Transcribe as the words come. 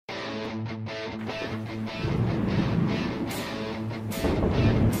Hello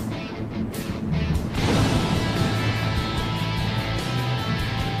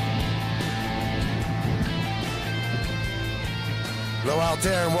out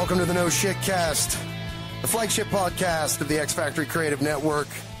there, and welcome to the No Shit Cast, the flagship podcast of the X Factory Creative Network.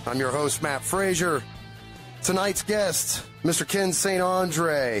 I'm your host, Matt Frazier. Tonight's guest, Mr. Ken St.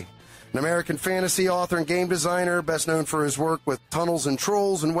 Andre, an American fantasy author and game designer, best known for his work with Tunnels and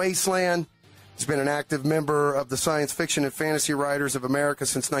Trolls and Wasteland. He's been an active member of the Science Fiction and Fantasy Writers of America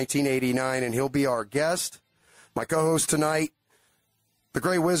since 1989, and he'll be our guest. My co-host tonight, the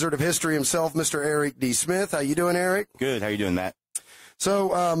great wizard of history himself, Mr. Eric D. Smith. How you doing, Eric? Good. How you doing, Matt?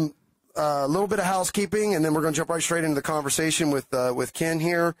 So, a little bit of housekeeping, and then we're going to jump right straight into the conversation with Ken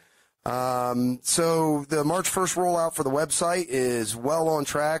here. So the March 1st rollout for the website is well on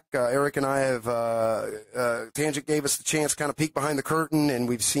track. Eric and I have, Tangent gave us the chance to kind of peek behind the curtain, and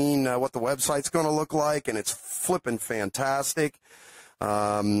we've seen what the website's going to look like, and it's flipping fantastic.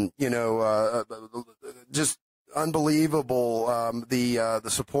 Just unbelievable, the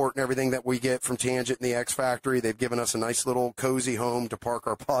support and everything that we get from Tangent and the X Factory. They've given us a nice little cozy home to park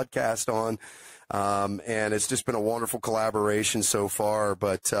our podcast on, and it's just been a wonderful collaboration so far.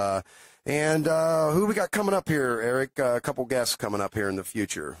 But who we got coming up here, Eric? A couple guests coming up here in the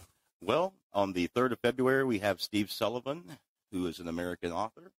future. Well, on the 3rd of February, we have Steve Sullivan, who is an American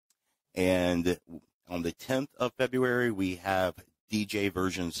author, and on the 10th of February, we have DJ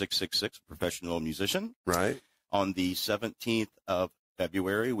Version 666, professional musician. Right. On the 17th of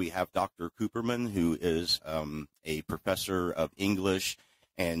February, we have Dr. Cooperman, who is a professor of English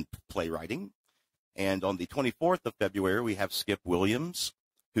and playwriting. And on the 24th of February, we have Skip Williams,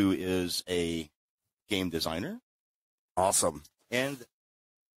 who is a game designer. Awesome. And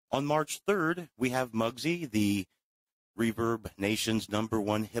on March 3rd, we have Muggsy, the Reverb Nation's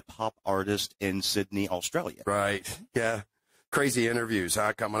 #1 hip-hop artist in Sydney, Australia. Right. Yeah. Crazy interviews,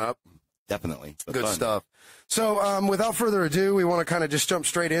 coming up. Definitely. Good fun stuff. So without further ado, we want to kind of just jump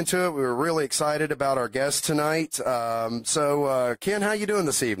straight into it. We were really excited about our guest tonight. Ken, how you doing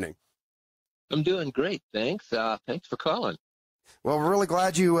this evening? I'm doing great, thanks. Thanks for calling. Well, we're really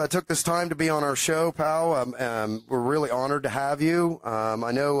glad you took this time to be on our show, pal. We're really honored to have you.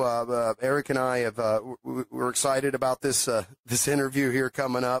 I know Eric and I we're excited about this interview here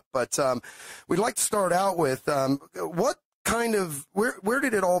coming up. But we'd like to start out with where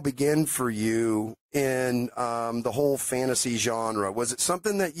did it all begin for you in the whole fantasy genre? Was it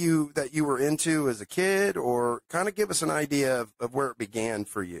something that you were into as a kid, or kind of give us an idea of where it began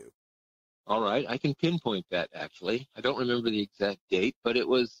for you? All right, I can pinpoint that, actually. I don't remember the exact date, but it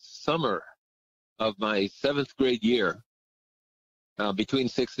was summer of my 7th grade year, between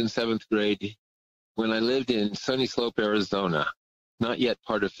 6th and 7th grade, when I lived in Sunny Slope, Arizona, not yet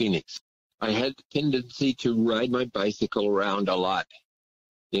part of Phoenix. I had the tendency to ride my bicycle around a lot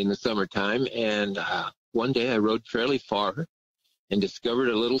in the summertime, and one day I rode fairly far and discovered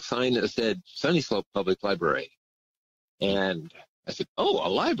a little sign that said Sunny Slope Public Library. And I said, oh, a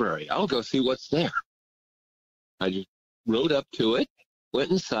library. I'll go see what's there. I just rode up to it, went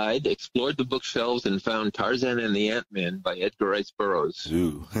inside, explored the bookshelves, and found Tarzan and the Ant-Man by Edgar Rice Burroughs.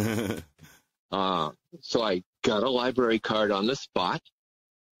 Ooh. So I got a library card on the spot,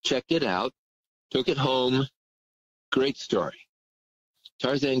 checked it out, took it home. Great story.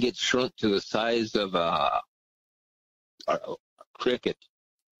 Tarzan gets shrunk to the size of a cricket,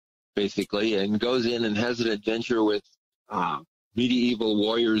 basically, and goes in and has an adventure with medieval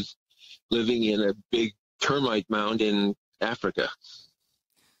warriors living in a big termite mound in Africa.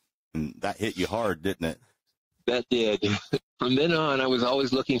 And that hit you hard, didn't it? That did. From then on, I was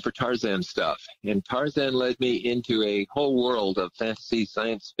always looking for Tarzan stuff, and Tarzan led me into a whole world of fantasy,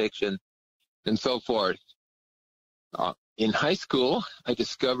 science fiction, and so forth. In high school, I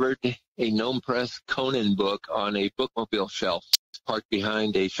discovered a Gnome Press Conan book on a bookmobile shelf parked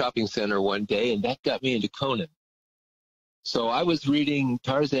behind a shopping center one day, and that got me into Conan. So I was reading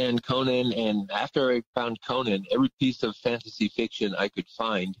Tarzan, Conan, and after I found Conan, every piece of fantasy fiction I could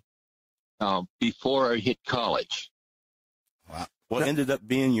find before I hit college. Wow. What ended up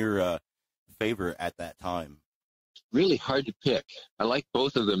being your favorite at that time? Really hard to pick. I like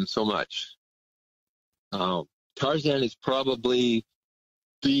both of them so much. Tarzan is probably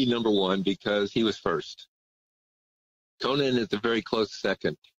the #1 because he was first. Conan is a very close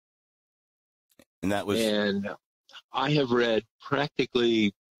second. And that was... And I have read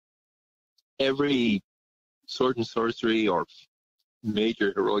practically every sword and sorcery or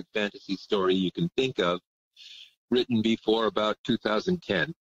major heroic fantasy story you can think of, written before about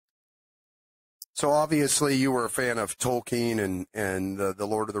 2010. So obviously you were a fan of Tolkien and the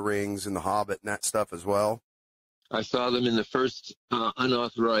Lord of the Rings and the Hobbit and that stuff as well. I saw them in the first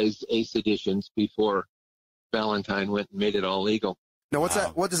unauthorized Ace editions before Valentine went and made it all legal. Now, what's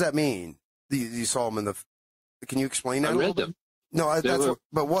that? What does that mean? You saw them in the. Can you explain that? I read them. No,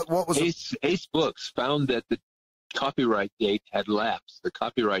 but what was Ace Books found that the copyright date had lapsed. The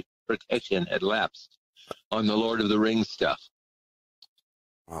copyright protection had lapsed on the Lord of the Rings stuff.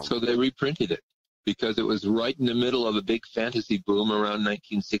 Wow. So they reprinted it because it was right in the middle of a big fantasy boom around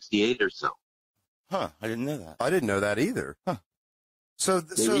 1968 or so. Huh, I didn't know that. I didn't know that either. Huh. So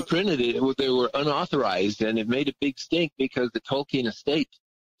they reprinted it. They were unauthorized, and it made a big stink because the Tolkien estate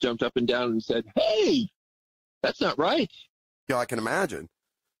jumped up and down and said, "Hey, that's not right." Yeah, I can imagine.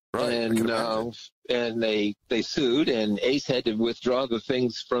 Right. And they sued, and Ace had to withdraw the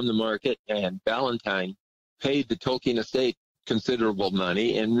things from the market, and Valentine paid the Tolkien estate considerable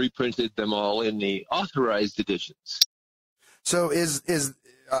money and reprinted them all in the authorized editions. So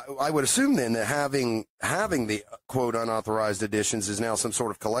I would assume then that having the quote unauthorized editions is now some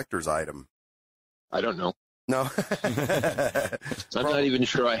sort of collector's item. I don't know. No, I'm not even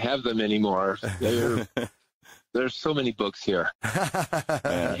sure I have them anymore. There's so many books here,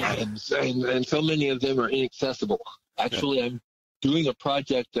 and so many of them are inaccessible. Actually, I'm doing a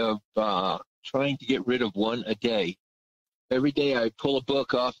project of trying to get rid of one a day. Every day I pull a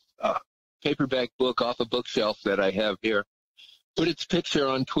book off, paperback book off a bookshelf that I have here, put its picture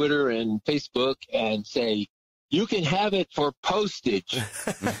on Twitter and Facebook, and say, "You can have it for postage."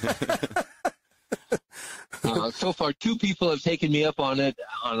 So far, 2 people have taken me up on it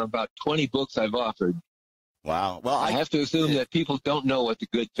on about 20 books I've offered. Wow. Well, I have to assume that people don't know what the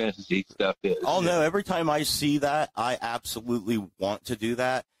good fantasy stuff is. Oh, no. Every time I see that, I absolutely want to do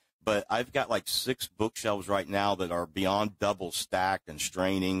that. But I've got like 6 bookshelves right now that are beyond double stacked and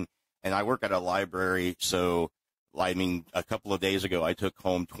straining. And I work at a library, so I mean, a couple of days ago, I took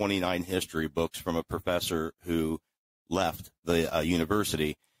home 29 history books from a professor who left the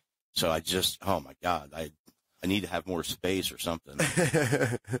university. So I just, oh my God, I need to have more space or something.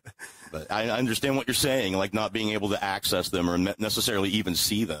 But I understand what you're saying, like not being able to access them or necessarily even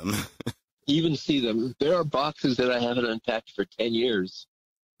see them. Even see them. There are boxes that I haven't unpacked for 10 years.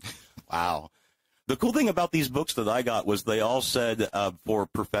 Wow. The cool thing about these books that I got was they all said for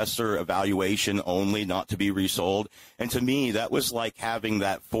professor evaluation only, not to be resold. And to me, that was like having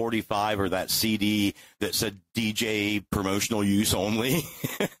that 45 or that CD that said DJ promotional use only.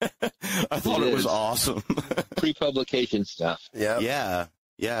 I thought it was awesome. Pre-publication stuff. Yeah.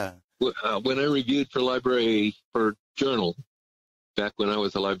 When I reviewed for Journal, back when I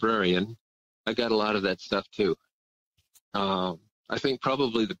was a librarian, I got a lot of that stuff too. I think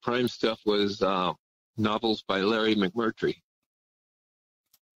probably the prime stuff was novels by Larry McMurtry.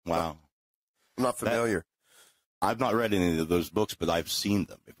 Wow. I'm not familiar. I've not read any of those books, but I've seen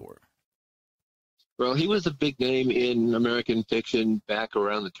them before. Well, he was a big name in American fiction back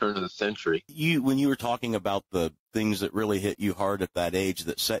around the turn of the century. When you were talking about the things that really hit you hard at that age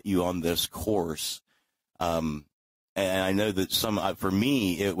that set you on this course, and I know that for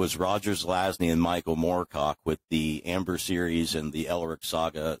me, it was Roger Zelazny and Michael Moorcock with the Amber series and the Elric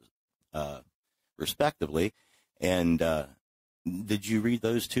saga, respectively. And did you read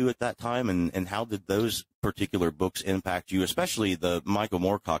those two at that time? And how did those particular books impact you, especially the Michael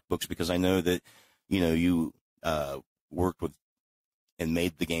Moorcock books? Because I know that, you worked with and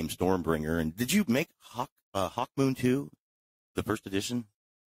made the game Stormbringer. And did you make Hawkmoon 2, the first edition?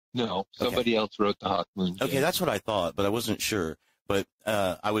 No, somebody else wrote the Hawkmoon game. Okay, that's what I thought, but I wasn't sure. But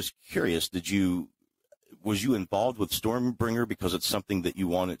I was curious, was you involved with Stormbringer because it's something that you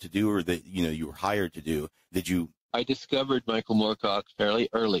wanted to do or that, you were hired to do? I discovered Michael Moorcock fairly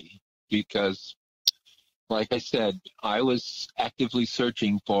early because, like I said, I was actively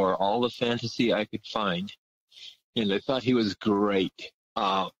searching for all the fantasy I could find, and I thought he was great.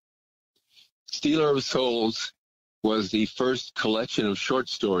 Stealer of Souls was the first collection of short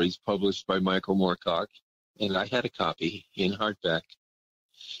stories published by Michael Moorcock, and I had a copy in hardback.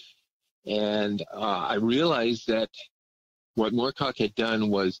 And I realized that what Moorcock had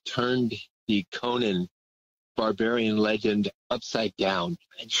done was turned the Conan barbarian legend upside down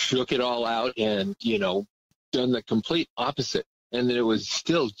and shook it all out and, done the complete opposite. And that it was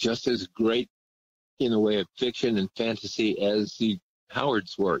still just as great in the way of fiction and fantasy as the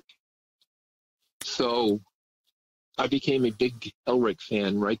Howard's work. So I became a big Elric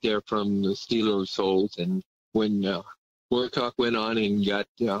fan right there from the Stealer of Souls. And when Moorcock went on and got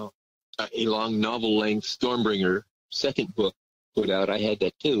a long novel-length Stormbringer second book put out, I had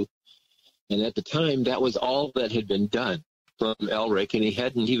that too. And at the time, that was all that had been done. from Elric, and he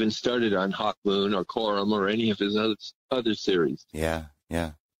hadn't even started on Hawk Moon or Quorum or any of his other series. Yeah.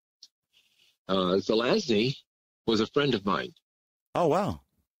 Zelazny was a friend of mine. Oh, wow.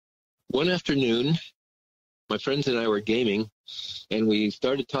 One afternoon, my friends and I were gaming, and we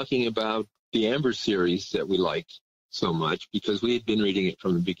started talking about the Amber series that we liked so much because we had been reading it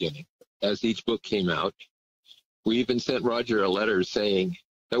from the beginning. As each book came out, we even sent Roger a letter saying,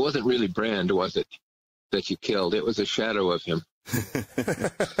 that wasn't really Brand, was it, that you killed? It was a shadow of him.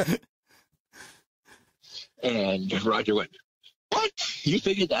 And Roger went, what? You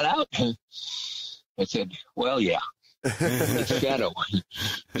figured that out? I said, well, yeah. It's Shadow.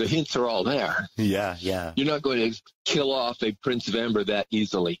 The hints are all there. Yeah. You're not going to kill off a Prince of Amber that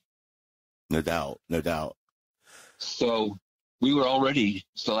easily. No doubt. So we were already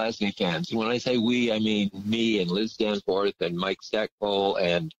Zelazny fans. And when I say we, I mean me and Liz Danforth and Mike Stackpole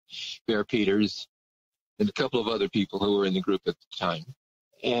and Bear Peters and a couple of other people who were in the group at the time.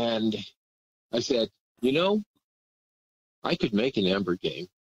 And I said, I could make an Amber game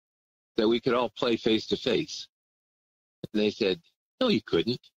that we could all play face to face. And they said, no, you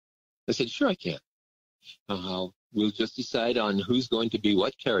couldn't. I said, sure I can. We'll just decide on who's going to be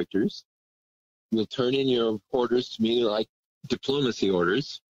what characters. We'll turn in your orders to me like diplomacy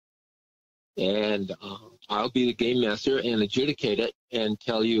orders. And I'll be the game master and adjudicate it and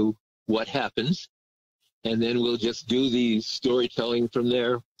tell you what happens. And then we'll just do the storytelling from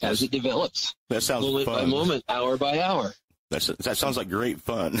there as it develops. That sounds moment fun. By moment, hour by hour. That sounds like great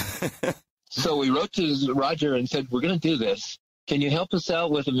fun. So we wrote to Roger and said, we're going to do this. Can you help us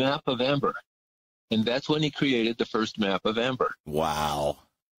out with a map of Amber? And that's when he created the first map of Amber. Wow.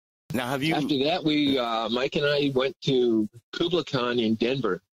 Now, have you... After that, we, Mike and I went to Kubla Khan in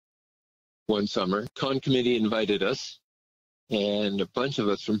Denver one summer. Con Committee invited us, and a bunch of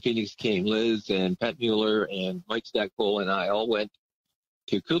us from Phoenix came. Liz and Pat Mueller and Mike Stackpole and I all went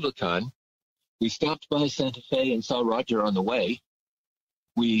to Kubla Khan. We stopped by Santa Fe and saw Roger on the way.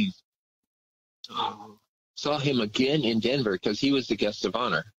 We saw him again in Denver because he was the guest of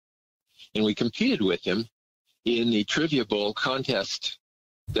honor. And we competed with him in the Trivia Bowl contest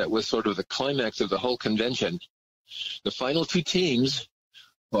that was sort of the climax of the whole convention. The final two teams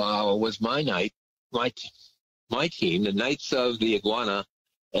was my team, the Knights of the Iguana,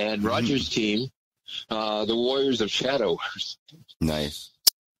 and Roger's team, the Warriors of Shadow. Nice.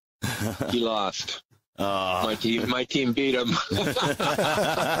 He lost. My team beat him.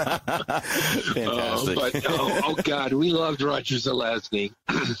 Fantastic. Oh God, we loved Roger Zelazny.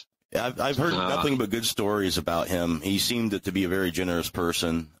 I've heard nothing but good stories about him. He seemed to be a very generous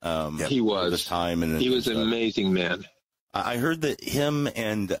person. He was. This time, and he was an amazing man. I heard that him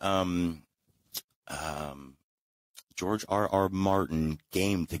and George R.R. Martin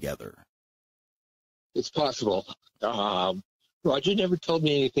gamed together. It's possible. Roger never told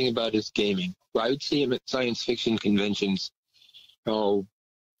me anything about his gaming. I would see him at science fiction conventions,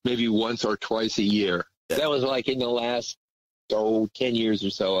 maybe once or twice a year. That was like in the last, 10 years or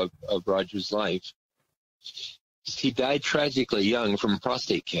so of Roger's life. He died tragically young from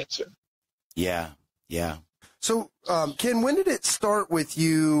prostate cancer. Yeah. So, Ken, when did it start with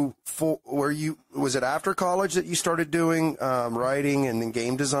you? Was it after college that you started doing writing and then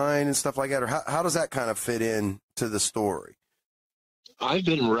game design and stuff like that, or how does that kind of fit in to the story? I've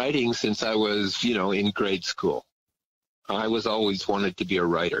been writing since I was, in grade school. I was always wanted to be a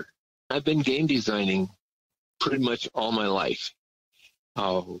writer. I've been game designing pretty much all my life.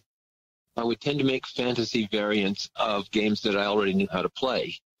 I would tend to make fantasy variants of games that I already knew how to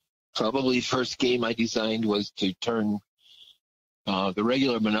play. Probably the first game I designed was to turn the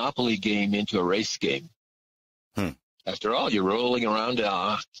regular Monopoly game into a race game. After all, you're rolling around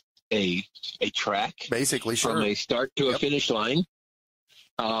a track. Basically, sure. From a start to a finish line.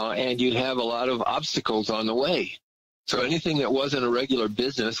 And you'd have a lot of obstacles on the way. So anything that wasn't a regular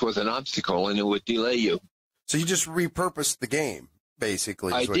business was an obstacle, and it would delay you. So you just repurposed the game,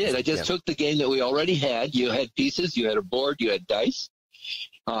 basically. I did. I just took the game that we already had. You had pieces, you had a board, you had dice.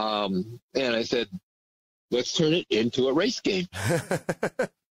 And I said, let's turn it into a race game.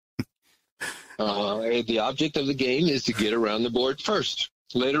 The object of the game is to get around the board first.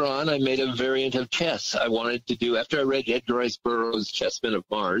 Later on, I made a variant of chess. I wanted to do, after I read Edgar Rice Burroughs' Chessmen of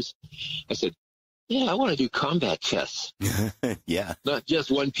Mars, I said, I want to do combat chess. Yeah. Not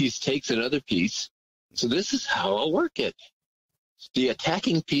just one piece takes another piece. So this is how I'll work it. The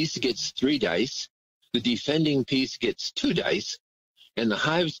attacking piece gets 3 dice. The defending piece gets 2 dice. And the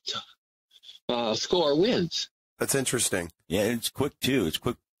highest score wins. That's interesting. Yeah, it's quick, too. It's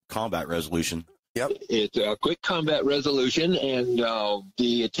quick combat resolution. Yep. It's a quick combat resolution, and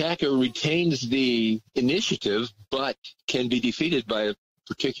the attacker retains the initiative, but can be defeated by a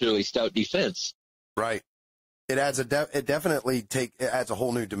particularly stout defense. Right. It adds it definitely adds a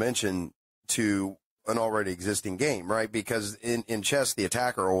whole new dimension to an already existing game, right? Because in chess, the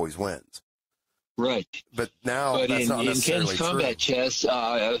attacker always wins. Right. But now But that's not necessarily Ken's combat chess,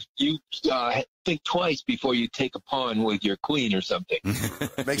 you think twice before you take a pawn with your queen or something.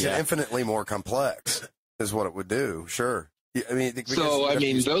 It makes it infinitely more complex, is what it would do. Sure. I mean,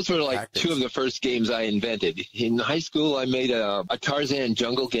 those were like tactics. Two of the first games I invented. In high school, I made a Tarzan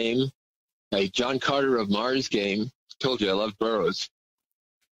jungle game, a John Carter of Mars game. Told you I loved burrows.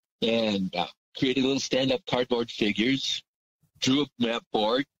 And created little stand-up cardboard figures, drew a map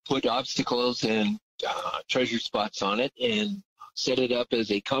board, put obstacles and treasure spots on it, and set it up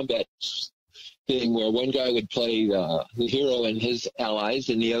as a combat thing where one guy would play the hero and his allies,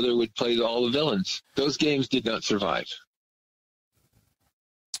 and the other would play all the villains. Those games did not survive.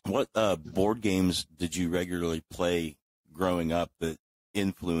 What board games did you regularly play growing up that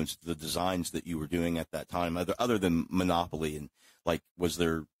influenced the designs that you were doing at that time, other than Monopoly? And like, was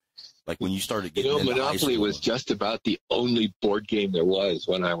there, like, when you started getting into Monopoly was just about the only board game there was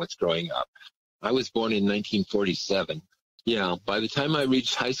when I was growing up. I was born in 1947. Yeah, by the time I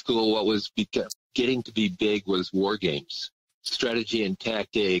reached high school, what was getting to be big was war games, strategy and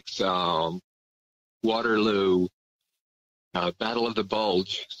tactics, Waterloo, Battle of the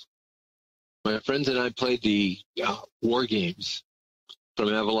Bulge. My friends and I played the war games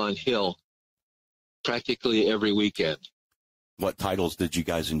from Avalon Hill practically every weekend. What titles did you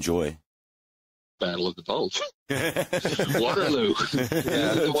guys enjoy? Battle of the Bulge. Waterloo.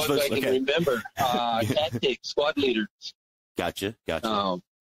 Yeah, the ones I can remember. Tactics, squad leaders. Gotcha.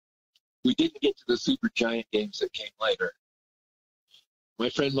 We didn't get to the super giant games that came later. My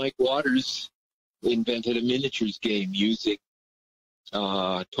friend Mike Waters invented a miniatures game using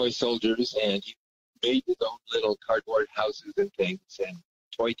toy soldiers, and he made his own little cardboard houses and things, and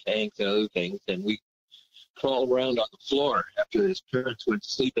toy tanks and other things, and we crawl around on the floor after his parents went to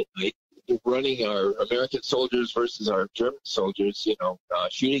sleep at night, running our American soldiers versus our German soldiers,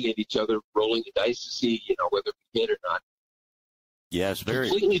 shooting at each other, rolling the dice to see, whether we hit or not. Yes, very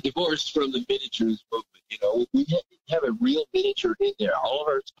completely divorced from the miniatures movement. We didn't have a real miniature in there. All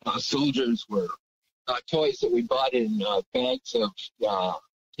of our soldiers were toys that we bought in bags of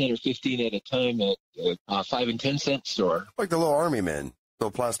 10 or 15 at a time at 5 and 10 cent store. Like the little army men,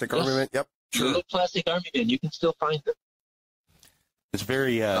 little plastic army men. Yep, sure. Little plastic army men. You can still find them. It's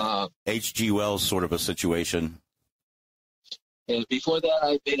very H.G. Wells sort of a situation. And before that,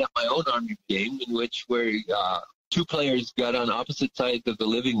 I made up my own army game in which where two players got on opposite sides of the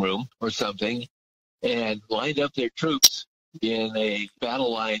living room or something and lined up their troops in a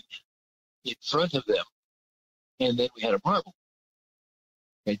battle line in front of them. And then we had a marble.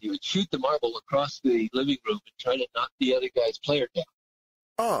 And you would shoot the marble across the living room and try to knock the other guy's player down.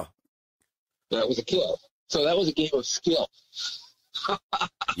 Oh. That was a kill. So that was a game of skill.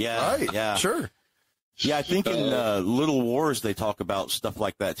 Yeah, right. Yeah, sure. Yeah, I think in Little Wars they talk about stuff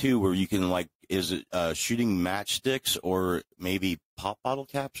like that too, where you can is it shooting matchsticks or maybe pop bottle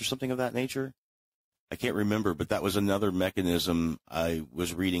caps or something of that nature? I can't remember, but that was another mechanism I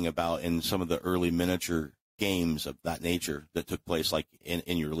was reading about in some of the early miniature games of that nature that took place like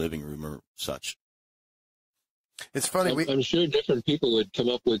in your living room or such. It's funny. I'm sure different people would come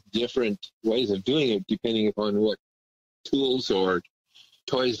up with different ways of doing it depending upon what tools or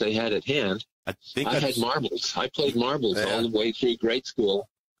toys they had at hand. I had marbles. I played marbles all the way through grade school.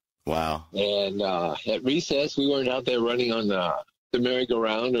 Wow. And at recess, we weren't out there running on the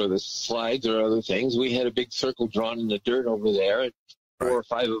merry-go-round or the slides or other things. We had a big circle drawn in the dirt over there, and 4 or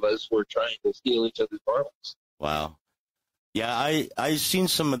 5 of us were trying to steal each other's marbles. Wow. Yeah, I seen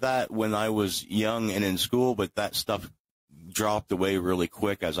some of that when I was young and in school, but that stuff dropped away really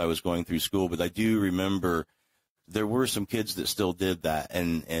quick as I was going through school. But I do remember there were some kids that still did that,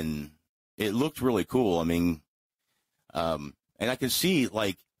 and it looked really cool. I mean, and I can see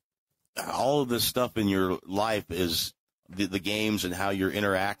all of this stuff in your life is the games and how you're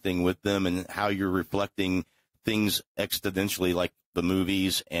interacting with them and how you're reflecting things exponentially, like the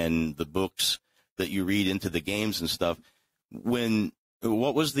movies and the books that you read into the games and stuff.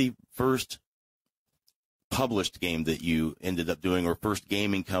 What was the first published game that you ended up doing, or first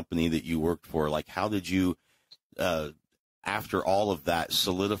gaming company that you worked for? Like, how did you, after all of that,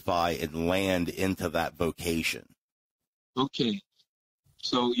 solidify and land into that vocation? Okay.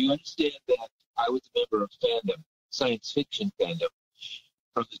 So you understand that I was a member of fandom, science fiction fandom,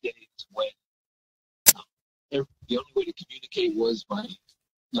 from the days when the only way to communicate was by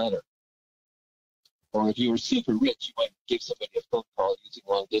letter. Or if you were super rich, you might give somebody a phone call using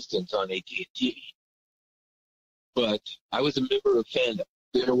long distance on AT&T. But I was a member of fandom.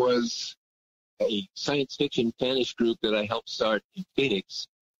 There was a science fiction fanish group that I helped start in Phoenix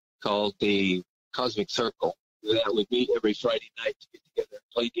called the Cosmic Circle that would meet every Friday night to get together and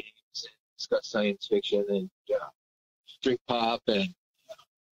play games and discuss science fiction and drink pop and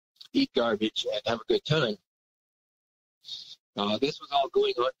eat garbage and have a good time. This was all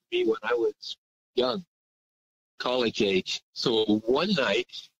going on for me when I was young, college age. So one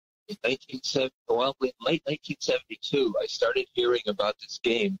night in late 1972, I started hearing about this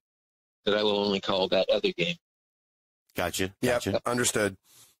game that I will only call That Other Game. Gotcha. Yeah, understood.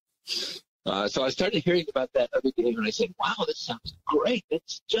 So I started hearing about That Other Game, and I said, wow, this sounds great.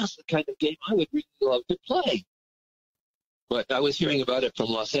 That's just the kind of game I would really love to play. But I was hearing about it from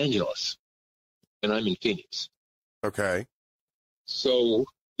Los Angeles, and I'm in Phoenix. Okay. So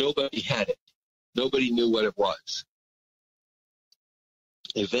nobody had it. Nobody knew what it was.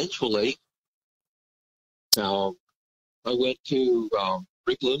 Eventually, I went to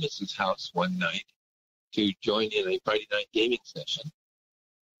Rick Loomis's house one night to join in a Friday night gaming session.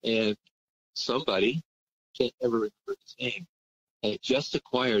 And somebody, can't ever remember his name, had just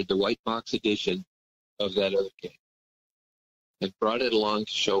acquired the white box edition of That Other Game and brought it along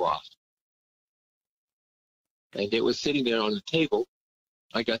to show off. And it was sitting there on the table.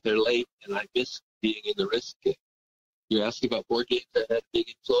 I got there late, and I missed being in the Risk game. You asked about board games that had a big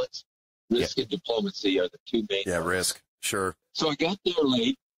influence. Risk and Diplomacy are the two main ones. Risk, sure. So I got there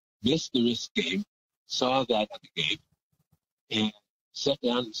late, missed the Risk game, saw That Other Game, and sat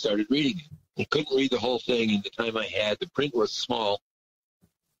down and started reading it. I couldn't read the whole thing in the time I had. The print was small.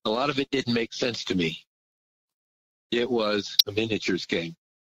 A lot of it didn't make sense to me. It was a miniatures game.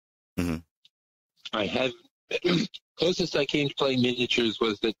 Mm-hmm. I had closest I came to playing miniatures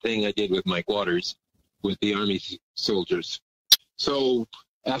was the thing I did with Mike Waters with the Army soldiers. So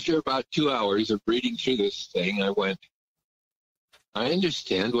after about 2 hours of reading through this thing, I went, I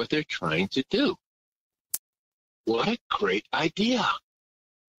understand what they're trying to do. What a great idea.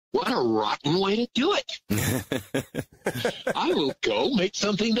 What a rotten way to do it. I will go make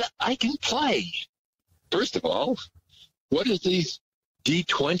something that I can play. First of all, what is these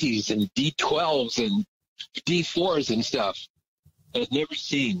D20s and D12s and D4s and stuff? I'd never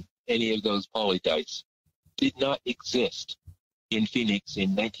seen any of those poly dice. Did not exist in Phoenix in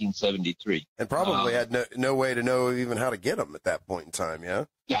 1973. And probably had no way to know even how to get them at that point in time, yeah?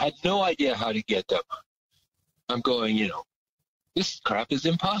 I had no idea how to get them. I'm going, this crap is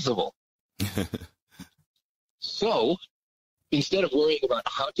impossible. So instead of worrying about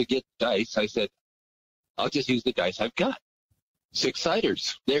how to get dice, I said, I'll just use the dice I've got.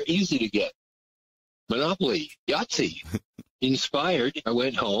 6-siders. They're easy to get. Monopoly, Yahtzee. Inspired, I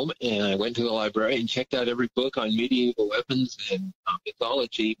went home and I went to the library and checked out every book on medieval weapons and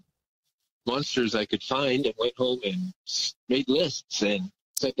mythology monsters I could find, and went home and made lists and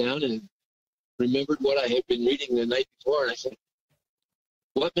sat down and remembered what I had been reading the night before, and I said,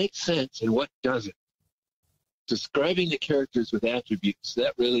 what makes sense and what doesn't? Describing the characters with attributes,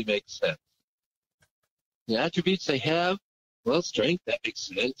 that really makes sense. The attributes they have, well, strength, that makes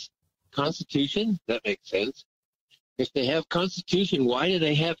sense. Constitution, that makes sense. If they have constitution, why do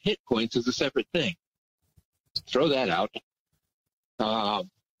they have hit points as a separate thing? Throw that out.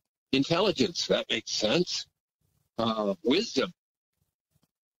 Intelligence, that makes sense. Wisdom.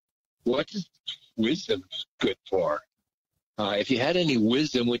 What is wisdom good for? If you had any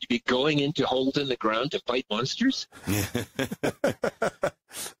wisdom, would you be going into holes in the ground to fight monsters? I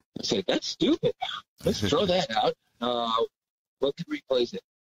said, that's stupid. Let's throw that out. What could replace it?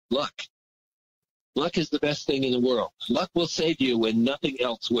 Luck. Luck is the best thing in the world. Luck will save you when nothing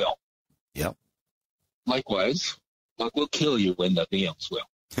else will. Yep. Likewise, luck will kill you when nothing else will.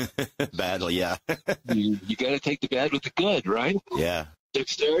 Badly, yeah. you got to take the bad with the good, right? Yeah.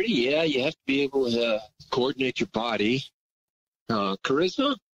 Dexterity, yeah, you have to be able to coordinate your body.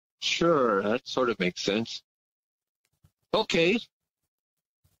 Charisma? Sure, that sort of makes sense. Okay.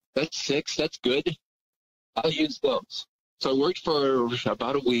 That's 6. That's good. I'll use those. So I worked for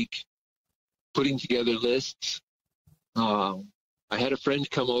about a week putting together lists. I had a friend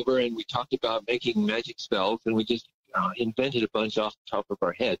come over and we talked about making magic spells, and we just invented a bunch off the top of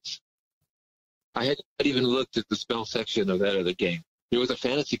our heads. I hadn't even looked at the spell section of That Other Game. It was a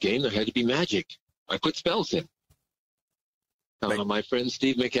fantasy game. There had to be magic. I put spells in. My friend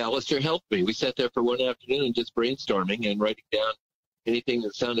Steve McAllister helped me. We sat there for one afternoon just brainstorming and writing down anything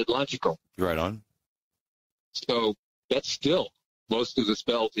that sounded logical. Right on. So that's still most of the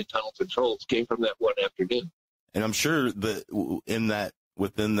spells in Tunnels and Trolls came from that one afternoon. And I'm sure that in that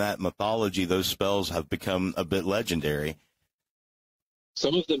within that mythology, those spells have become a bit legendary.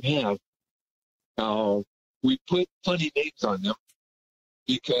 Some of them have. We put funny names on them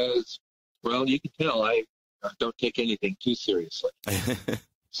because, well, you can tell I don't take anything too seriously.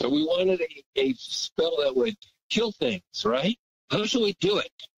 So we wanted a spell that would kill things, right? How should we do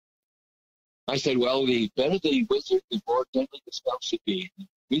it? I said, well, the better the wizard, the more deadly the spell should be.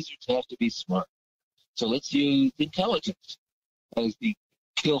 Wizards have to be smart. So let's use intelligence as the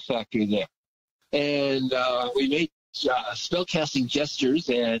kill factor there. And we made spellcasting gestures,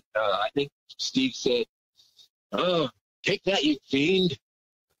 and I think Steve said, "Oh, take that, you fiend."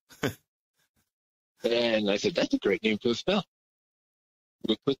 And I said, that's a great name for a spell.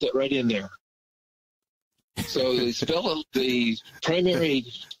 We put that right in there. So the primary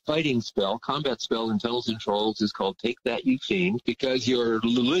fighting spell, combat spell in Tunnels and Trolls is called Take That, You Fiend, because you're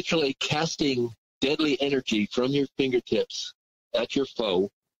literally casting deadly energy from your fingertips at your foe,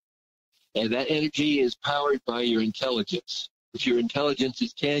 and that energy is powered by your intelligence. If your intelligence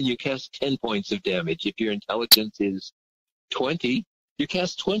is 10, you cast 10 points of damage. If your intelligence is 20, you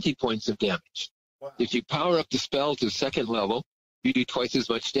cast 20 points of damage. Wow. If you power up the spell to second level, you do twice as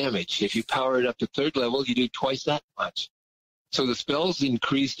much damage. If you power it up to third level, you do twice that much. So the spell's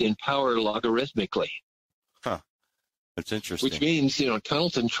increased in power logarithmically. Huh. That's interesting. Which means,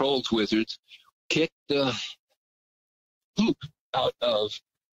 Tunnels and Trolls wizards kick the poop out of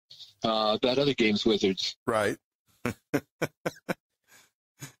that other game's wizards. Right. And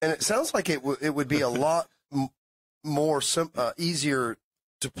it sounds like it would be a lot more easier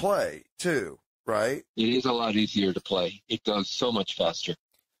to play, too. Right? It is a lot easier to play. It goes so much faster.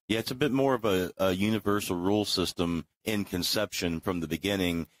 Yeah, it's a bit more of a universal rule system in conception from the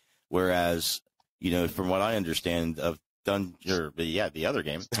beginning, whereas, from what I understand of the other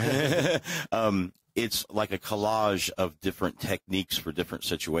game, it's like a collage of different techniques for different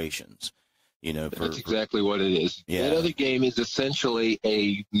situations. That's exactly what it is. Yeah. That other game is essentially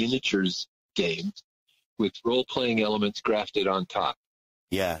a miniatures game with role-playing elements grafted on top.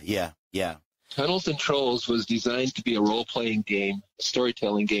 Yeah. Tunnels and Trolls was designed to be a role-playing game, a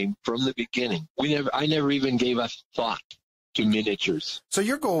storytelling game from the beginning. I never even gave a thought to miniatures. So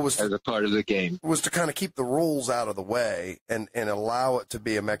your goal was as a part of the game was to kind of keep the rules out of the way and allow it to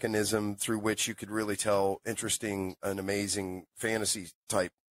be a mechanism through which you could really tell interesting and amazing fantasy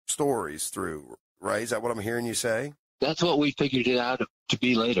type stories through. Right? Is that what I'm hearing you say? That's what we figured it out to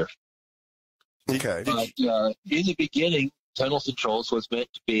be later. Okay. But in the beginning, Tunnels and Trolls was meant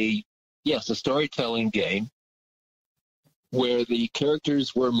to be, yes, a storytelling game where the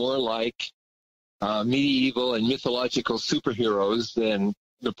characters were more like medieval and mythological superheroes than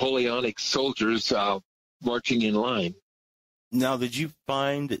Napoleonic soldiers marching in line. Now, did you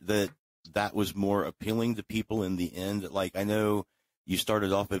find that was more appealing to people in the end? Like, I know you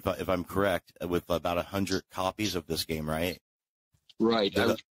started off, if I'm correct, with about 100 copies of this game, right? Right.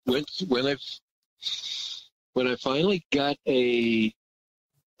 When I finally got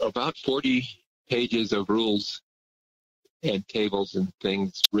about 40 pages of rules and tables and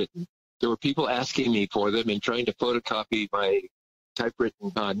things written, there were people asking me for them and trying to photocopy my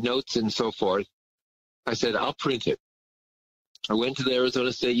typewritten notes and so forth. I said, I'll print it. I went to the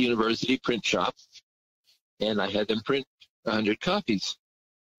Arizona State University print shop, and I had them print 100 copies.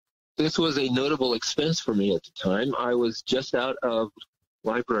 This was a notable expense for me at the time. I was just out of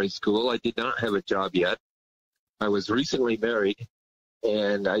library school. I did not have a job yet. I was recently married,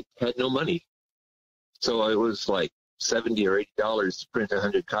 and I had no money. So it was like $70 or $80 to print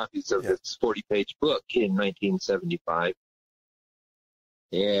 100 copies of this 40-page book in 1975.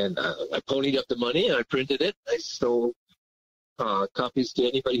 And I ponied up the money, and I printed it. I sold copies to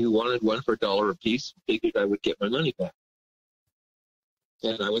anybody who wanted one for $1 a piece. Figured I would get my money back.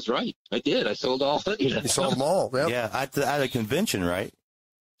 And I was right. I did. I sold all 100. You sold them all. Yep. Yeah, at a convention, right?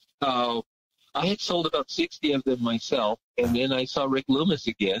 I had sold about 60 of them myself, and then I saw Rick Loomis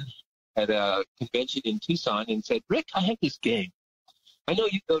again at a convention in Tucson and said, Rick, I have this game. I know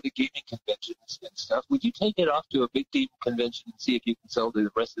you go to gaming conventions and stuff. Would you take it off to a big game convention and see if you can sell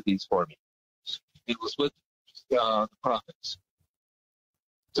the rest of these for me? It was with the profits.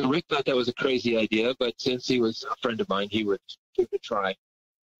 So Rick thought that was a crazy idea, but since he was a friend of mine, he would give it a try.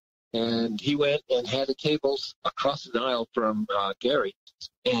 And he went and had the tables across the aisle from Gary.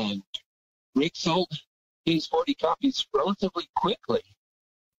 And Rick sold these 40 copies relatively quickly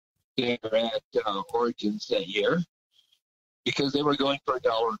there at Origins that year because they were going for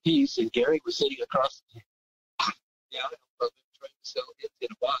 $1 a piece, and Gary was sitting across the aisle from him trying to sell it in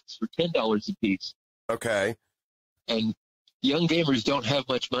a box for $10 a piece. Okay. And young gamers don't have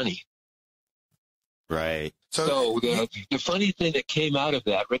much money. Right. So the funny thing that came out of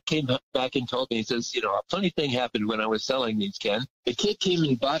that, Rick came back and told me, he says, a funny thing happened when I was selling these, Ken. A kid came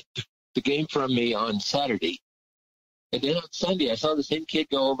and bought the game from me on Saturday. And then on Sunday, I saw the same kid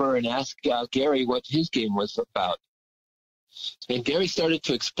go over and ask Gary what his game was about. And Gary started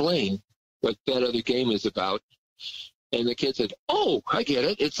to explain what that other game is about. And the kid said, "Oh, I get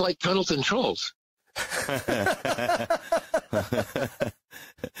it. It's like Tunnels and Trolls."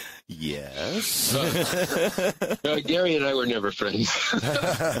 Yes. Gary and I were never friends.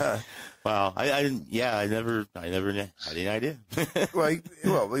 Wow. I didn't had any idea.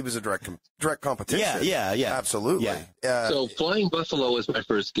 Well, he was a direct competition. Yeah. Absolutely. Yeah. So Flying Buffalo was my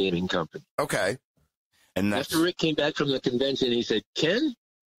first gaming company. Okay. And after Rick came back from the convention, he said, "Ken,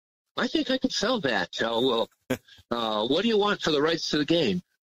 I think I could sell that." What do you want for the rights to the game?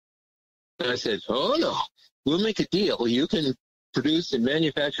 And I said, "Oh, no, we'll make a deal. You can produce and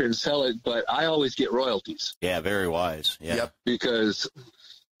manufacture and sell it, but I always get royalties." Yeah, very wise. Yeah. Yep. Because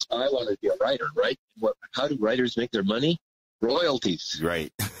I want to be a writer, right? How do writers make their money? Royalties.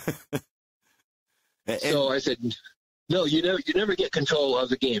 Right. So I said, "No, you never get control of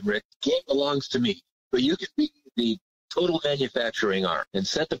the game, Rick. The game belongs to me. But you can be the total manufacturing arm and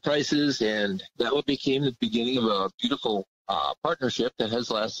set the prices," and that became the beginning of a beautiful partnership that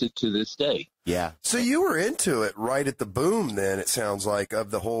has lasted to this day. Yeah. So you were into it right at the boom then, it sounds like,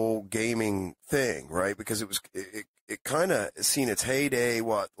 of the whole gaming thing, right? Because it kind of seen its heyday,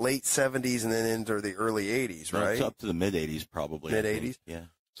 late 70s and then into the early 80s, right? It's up to the mid-80s probably. Mid-80s? Yeah.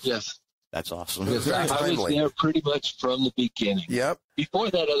 Yes. That's awesome. I was there pretty much from the beginning. Yep. Before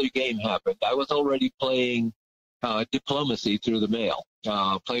that other game happened, I was already playing diplomacy through the mail,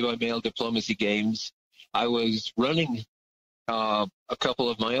 play-by-mail diplomacy games. I was running a couple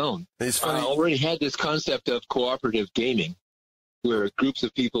of my own. It's funny. I already had this concept of cooperative gaming, where groups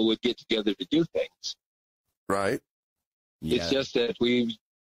of people would get together to do things. Right. Yeah. It's just that we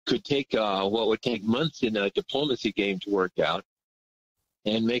could take what would take months in a diplomacy game to work out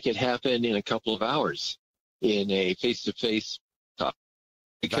and make it happen in a couple of hours in a face-to-face talk,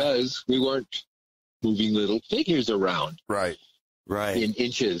 because we weren't moving little figures around Right. in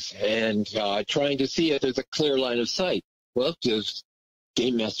inches and trying to see if there's a clear line of sight. Well, the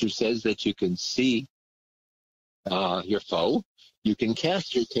Game Master says that you can see your foe, you can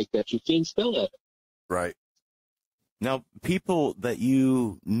cast your Take That 15 spell at it. Right. Now, people that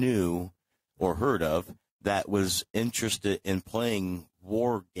you knew or heard of that was interested in playing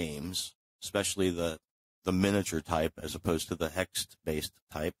war games, especially the miniature type as opposed to the hex-based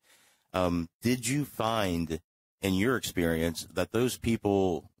type, did you find in your experience that those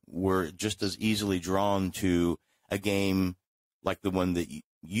people were just as easily drawn to a game like the one that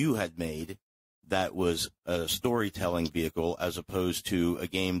you had made that was a storytelling vehicle as opposed to a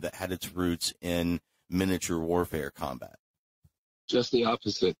game that had its roots in miniature warfare combat? Just the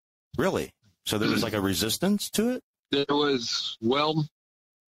opposite. Really? So there was like a resistance to it? There was,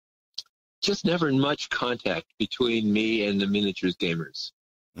 just never much contact between me and the miniatures gamers.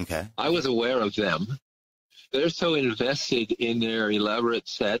 Okay. I was aware of them. They're so invested in their elaborate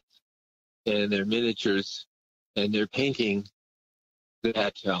sets and their miniatures and their painting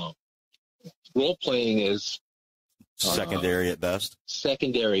that role-playing is secondary at best.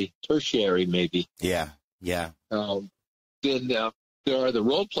 Secondary, tertiary, maybe. Yeah. Then there are the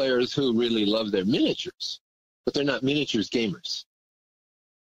role players who really love their miniatures, but they're not miniatures gamers.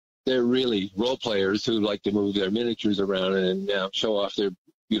 They're really role players who like to move their miniatures around and show off their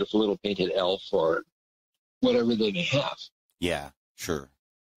beautiful little painted elf or whatever they may have. Yeah, sure.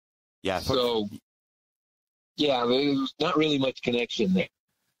 Yeah. So, there's not really much connection there.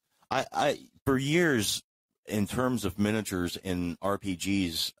 I for years, in terms of miniatures in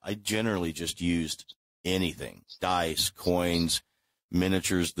RPGs, I generally just used anything: dice, coins,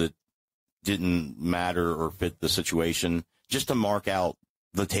 miniatures that didn't matter or fit the situation, just to mark out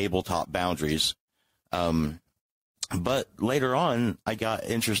the tabletop boundaries. But later on, I got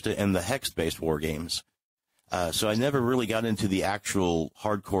interested in the hex-based war games. So I never really got into the actual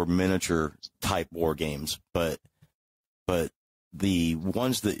hardcore miniature type war games, but the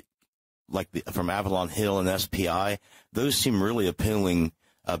ones that from Avalon Hill and SPI, those seem really appealing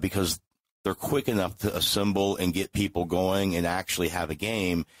because they're quick enough to assemble and get people going and actually have a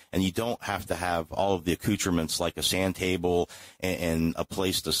game, and you don't have to have all of the accoutrements like a sand table and a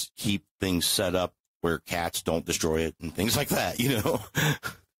place to keep things set up where cats don't destroy it and things like that,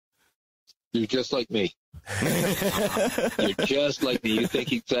 You're just like me. You're just like me. You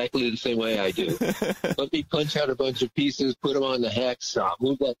think exactly the same way I do. Let me punch out a bunch of pieces, put them on the hex,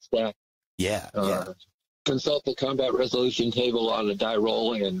 move that stack. Yeah. Consult the combat resolution table on a die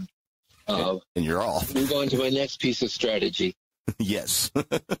roll and And you're off. Move on to my next piece of strategy. Yes.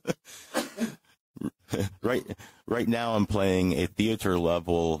 Right now I'm playing a theater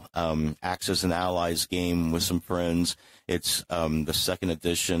level Axis and Allies game with some friends. It's the second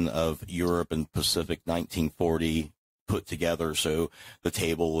edition of Europe and Pacific 1940 put together. So the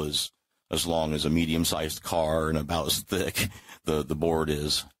table is as long as a medium-sized car and about as thick the board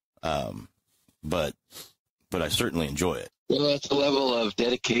is. But I certainly enjoy it. Well, that's a level of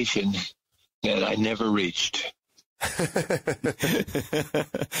dedication that I never reached. I've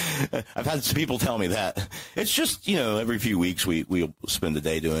had some people tell me that. It's just, every few weeks we'll spend the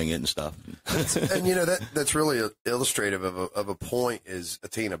day doing it and stuff. And that's really illustrative of a point is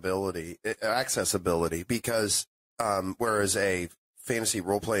attainability, accessibility, because whereas a fantasy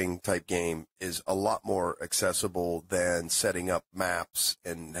role-playing type game is a lot more accessible than setting up maps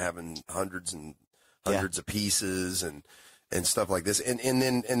and having hundreds of pieces and stuff like this. And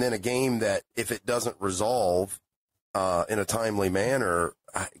then a game that if it doesn't resolve in a timely manner,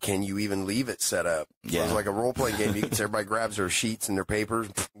 can you even leave it set up? Yeah. It's like a role-playing game. You can say everybody grabs their sheets and their papers.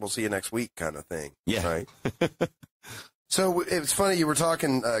 We'll see you next week kind of thing. Yeah. Right. So it's funny, you were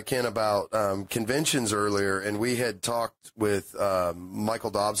talking, Ken, about conventions earlier, and we had talked with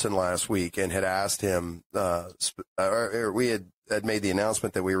Michael Dobson last week and had asked him, we had made the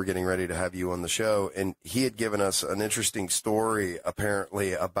announcement that we were getting ready to have you on the show, and he had given us an interesting story,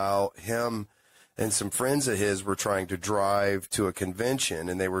 apparently, about him and some friends of his were trying to drive to a convention,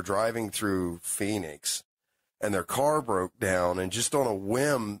 and they were driving through Phoenix, and their car broke down, and just on a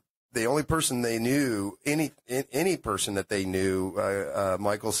whim, the only person they knew, any person that they knew,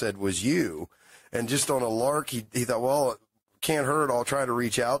 Michael said, was you. And just on a lark, he thought, well, it can't hurt. I'll try to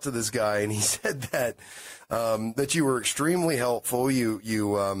reach out to this guy. And he said that you were extremely helpful.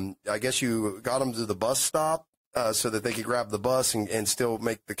 I guess you got him to the bus stop so that they could grab the bus and still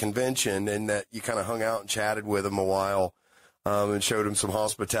make the convention, and that you kind of hung out and chatted with him a while and showed him some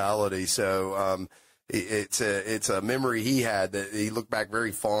hospitality. So it's a memory he had that he looked back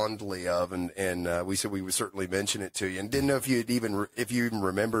very fondly of, and we said we would certainly mention it to you, and didn't know if you even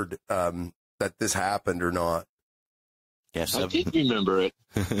remembered that this happened or not. Yes, I did remember it.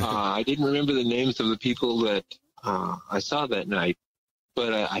 I didn't remember the names of the people that I saw that night,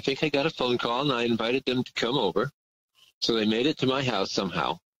 but I think I got a phone call and I invited them to come over, so they made it to my house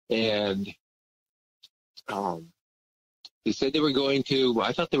somehow, and they said they were going to.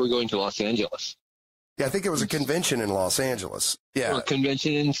 I thought they were going to Los Angeles. Yeah, I think it was a convention in Los Angeles. Yeah. A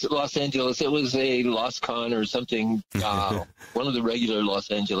convention in Los Angeles. It was a LosCon or something, one of the regular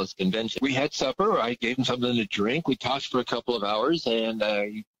Los Angeles conventions. We had supper. I gave them something to drink. We talked for a couple of hours, and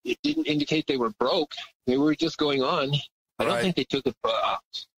it didn't indicate they were broke. They were just going on. I don't think they took a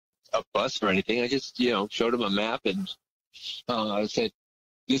bus or anything. I just, showed them a map and said,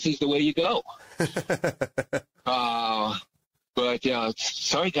 this is the way you go. But,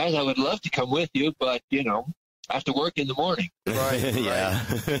 sorry, guys, I would love to come with you, but, I have to work in the morning. Right. Yeah.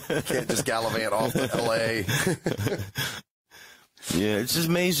 Can't just gallivant off to L.A. Yeah, it's just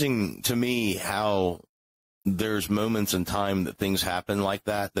amazing to me how there's moments in time that things happen like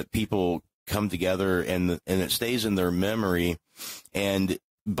that people come together and it stays in their memory. And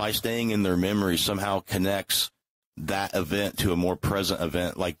by staying in their memory somehow connects that event to a more present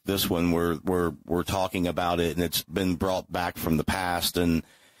event like this one where we're talking about it and it's been brought back from the past and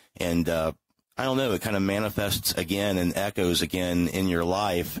I don't know, it kind of manifests again and echoes again in your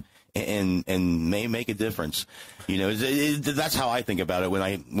life and may make a difference. That's how I think about it when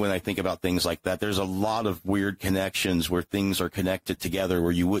I think about things like that. There's a lot of weird connections where things are connected together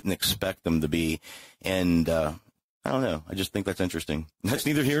where you wouldn't expect them to be. And I don't know. I just think that's interesting. That's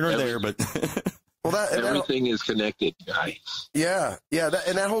neither here nor there, but well, everything is connected, guys. Yeah.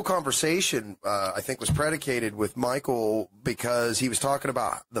 And that whole conversation, I think, was predicated with Michael because he was talking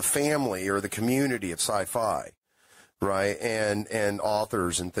about the family or the community of sci-fi, right? And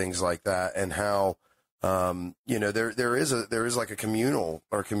authors and things like that, and how there is like a communal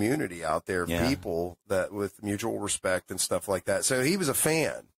or community out there of people that with mutual respect and stuff like that. So he was a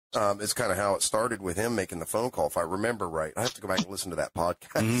fan. It's kind of how it started with him making the phone call, if I remember right. I have to go back and listen to that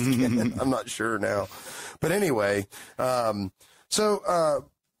podcast again. I'm not sure now. But anyway, so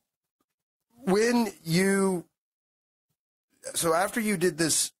after you did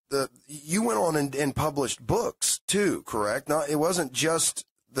this, you went on and published books too, correct? It wasn't just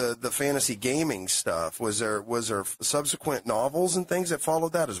the fantasy gaming stuff. Was there subsequent novels and things that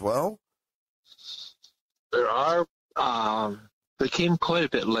followed that as well? There are. They came quite a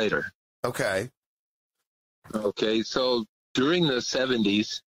bit later. Okay, so during the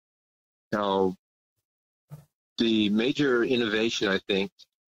 70s, the major innovation, I think,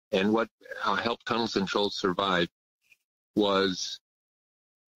 And what helped Tunnels and Trolls survive was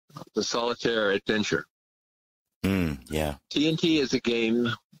the solitaire adventure. Yeah. TNT is a game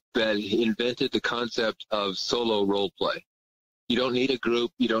that invented the concept of solo role play. You don't need a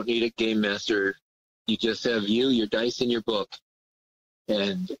group. You don't need a game master. You just have you, your dice, and your book.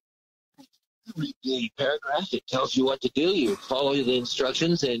 And read the paragraph. It tells you what to do. You follow the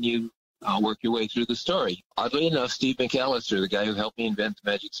instructions, and you work your way through the story. Oddly enough, Steve McAllister, the guy who helped me invent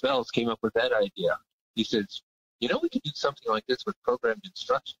the magic spells, came up with that idea. He said, we could do something like this with programmed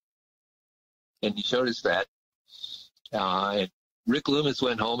instruction. And he showed us that. And Rick Loomis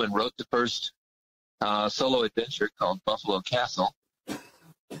went home and wrote the first solo adventure called Buffalo Castle.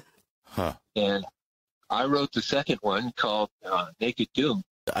 Huh. And I wrote the second one called Naked Doom.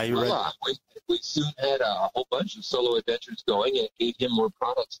 We soon had a whole bunch of solo adventures going, and it gave him more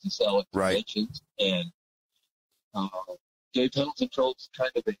products to sell at conventions, and gave Tunnels and Trolls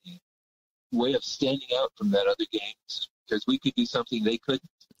kind of a way of standing out from that other games, because we could do something they couldn't.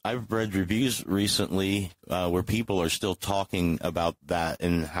 I've read reviews recently where people are still talking about that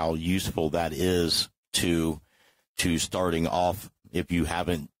and how useful that is to starting off if you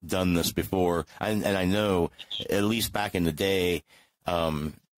haven't done this before. And I know, at least back in the day,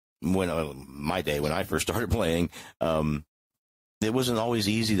 when I first started playing, it wasn't always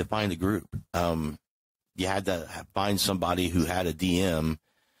easy to find a group. You had to find somebody who had a DM.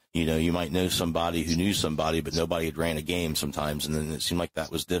 You might know somebody who knew somebody, but nobody had ran a game sometimes, and then it seemed like that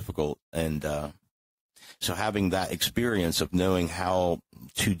was difficult. And so having that experience of knowing how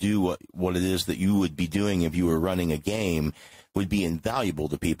to do what it is that you would be doing if you were running a game would be invaluable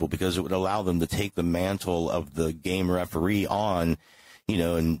to people, because it would allow them to take the mantle of the game referee on,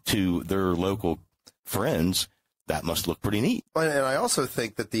 and to their local friends. That must look pretty neat. And I also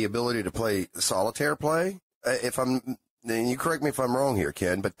think that the ability to play solitaire play, and you correct me if I'm wrong here,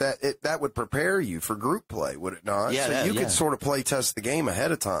 Ken, but that would prepare you for group play, would it not? Yeah, so you could sort of play test the game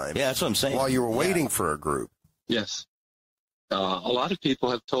ahead of time. Yeah, that's what I'm saying. While you were waiting for a group. Yes. A lot of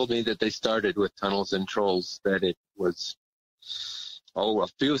people have told me that they started with Tunnels and Trolls, that it was, a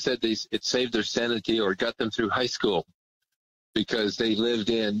few said it saved their sanity or got them through high school, because they lived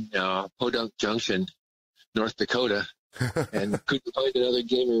in Podunk Junction, North Dakota, and couldn't find another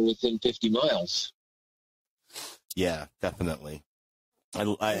gamer within 50 miles. Yeah, definitely.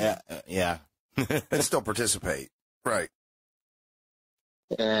 Yeah. And still participate. Right.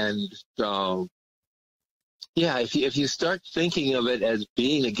 And, if you start thinking of it as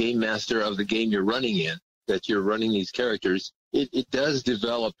being a game master of the game you're running in, that you're running these characters, it does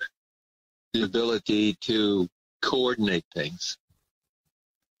develop the ability to coordinate things.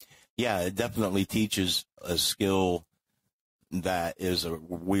 Yeah, it definitely teaches a skill that is a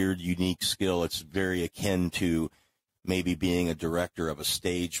weird, unique skill. It's very akin to maybe being a director of a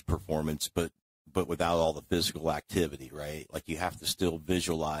stage performance, but without all the physical activity, right? Like, you have to still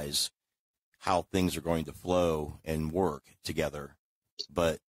visualize how things are going to flow and work together,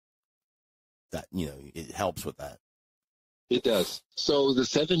 but that, it helps with that. It does. So the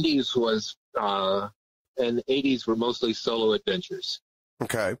 70s was, and the 80s were mostly solo adventures.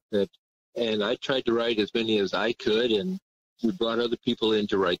 Okay. And I tried to write as many as I could, and we brought other people in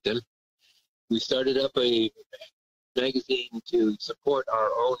to write them. We started up a magazine to support our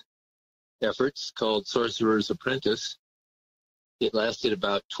own efforts called Sorcerer's Apprentice. It lasted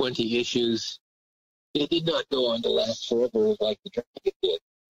about 20 issues. It did not go on to last forever like the Dragon did.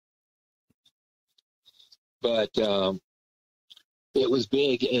 But it was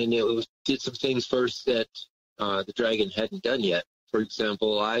big, and did some things first that the Dragon hadn't done yet. For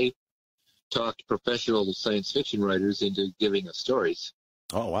example, I talked professional science fiction writers into giving us stories.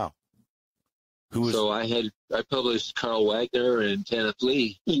 Oh, wow. So I published Carl Wagner and Kenneth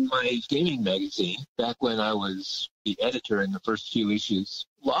Lee in my gaming magazine back when I was the editor in the first few issues,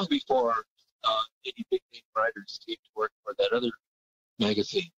 long before any big name writers came to work for that other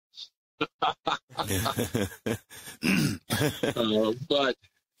magazine. But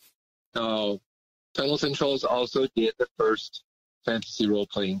Tunnels and Trolls also did the first fantasy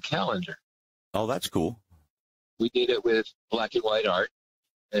role-playing calendar. Oh, that's cool. We did it with black and white art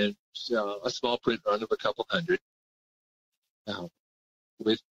and a small print run of a couple hundred,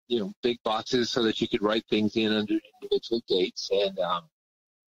 with big boxes so that you could write things in under individual dates, and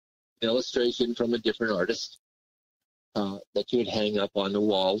illustration from a different artist that you would hang up on the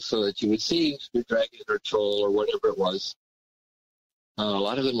wall so that you would see your dragon or troll or whatever it was. A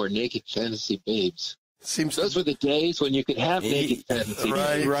lot of them were naked fantasy babes. Those were the days when you could have naked fantasy.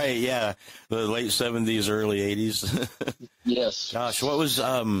 Right, yeah. The late 70s, early 80s. Yes. Gosh, what was,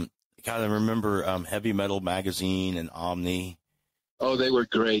 I remember Heavy Metal Magazine and Omni. Oh, they were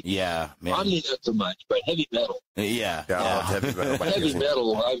great. Yeah, man. Omni not so much, but heavy metal. Yeah. I love heavy metal. Heavy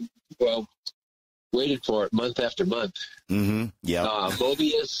metal, I waited for it month after month. Mm-hmm. Yeah.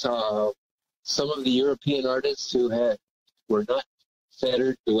 Mobius, some of the European artists who were not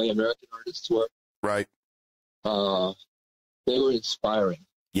fettered the way American artists were. Right. They were inspiring.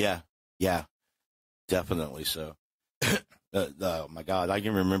 Yeah. Yeah. Definitely so. Oh my God, I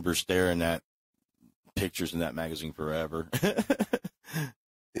can remember staring at pictures in that magazine forever.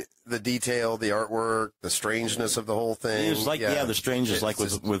 The detail, the artwork, the strangeness of the whole thing. It was like, the strangeness, like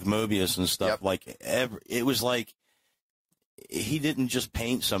with Mobius and stuff. Yep. Like it was like he didn't just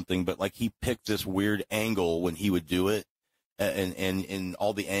paint something, but like he picked this weird angle when he would do it, and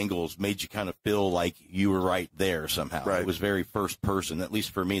all the angles made you kind of feel like you were right there somehow. Right. It was very first person. At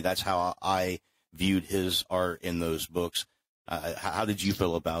least for me, that's how I viewed his art in those books. How did you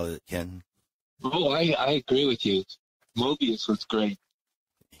feel about it, Ken? Oh, I agree with you. Mobius was great.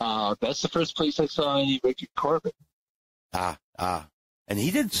 That's the first place I saw any Richard Corbett. And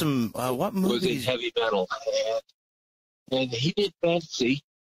he did some, what movies? Was in heavy metal. And he did fantasy,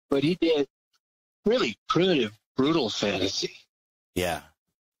 but he did really primitive, brutal fantasy. Yeah.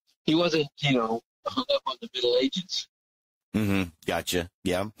 He wasn't, hung up on the Middle Ages. Mm-hmm. Gotcha.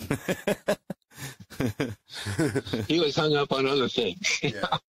 Yeah. He was hung up on other things. Yeah.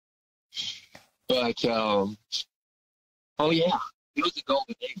 But, it was the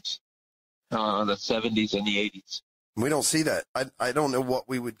golden age, the 70s and the 80s. We don't see that. I don't know what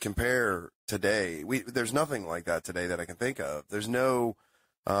we would compare today. There's nothing like that today that I can think of. There's no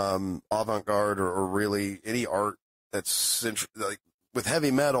avant-garde or really any art that's like with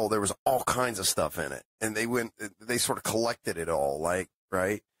heavy metal. There was all kinds of stuff in it, and they sort of collected it all, like,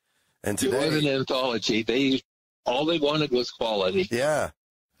 right? And today it was an anthology. All they wanted was quality. Yeah.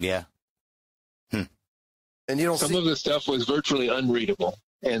 Yeah. And you don't some of the stuff was virtually unreadable,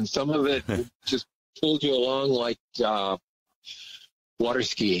 and some of it just pulled you along like water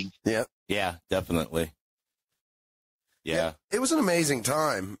skiing. Yeah. Yeah, definitely. Yeah. It was an amazing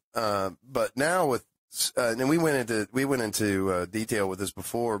time. But now with, and we went into detail with this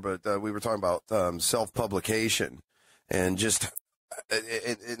before, but we were talking about self-publication and just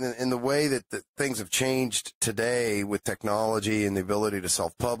in the way that things have changed today with technology and the ability to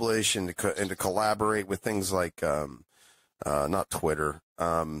self-publish and to collaborate with things like not Twitter.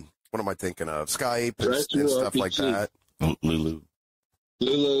 What am I thinking of? Skype and stuff like that. Lulu.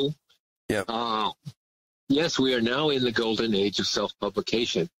 Yeah. Yes, we are now in the golden age of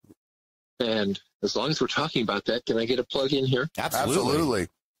self-publication. And as long as we're talking about that, can I get a plug in here? Absolutely.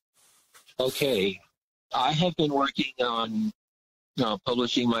 Okay. I have been working on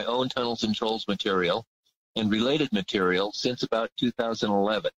publishing my own Tunnels and Trolls material and related material since about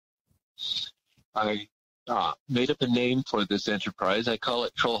 2011. I made up a name for this enterprise. I call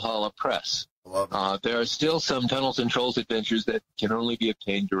it Trollhalla Press. There are still some Tunnels and Trolls adventures that can only be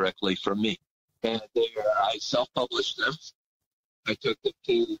obtained directly from me. And I self-published them. I took them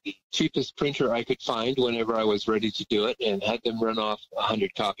to the cheapest printer I could find whenever I was ready to do it and had them run off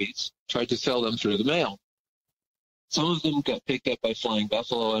 100 copies. Tried to sell them through the mail. Some of them got picked up by Flying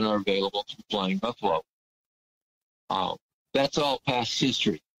Buffalo and are available through Flying Buffalo. That's all past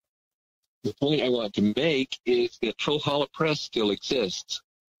history. The point I want to make is that Trollhalla Press still exists.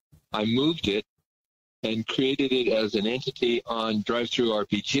 I moved it and created it as an entity on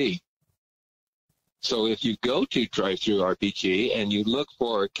DriveThruRPG. So if you go to DriveThruRPG and you look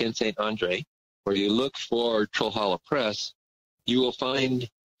for Ken St. Andre, or you look for Trollhalla Press, you will find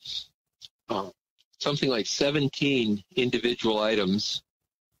something like 17 individual items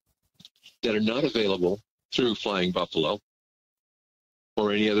that are not available through Flying Buffalo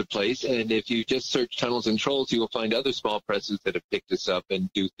or any other place. And if you just search Tunnels and Trolls, you will find other small presses that have picked this up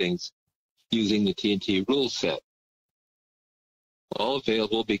and do things using the TNT rule set. All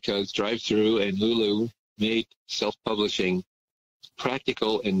available because DriveThru and Lulu made self-publishing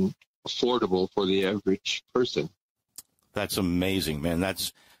practical and affordable for the average person. That's amazing, man.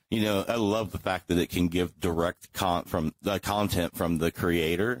 That's, I love the fact that it can give direct content from the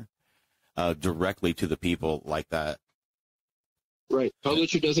creator directly to the people like that. Right.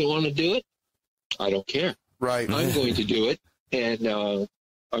 Publisher doesn't want to do it. I don't care. Right. I'm going to do it, and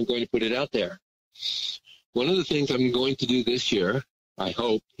I'm going to put it out there. One of the things I'm going to do this year, I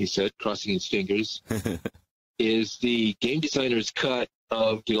hope, he said, crossing his fingers, is the game designer's cut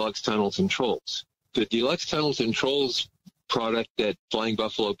of Deluxe Tunnels and Trolls. The Deluxe Tunnels and Trolls product that Flying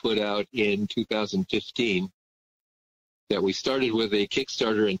Buffalo put out in 2015, that we started with a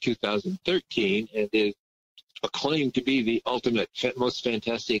Kickstarter in 2013, and is acclaimed to be the ultimate, most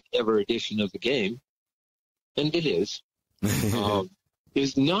fantastic ever edition of the game, and it is.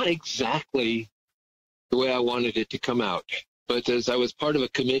 is not exactly the way I wanted it to come out. But as I was part of a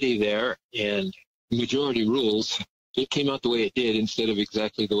committee there and majority rules, it came out the way it did instead of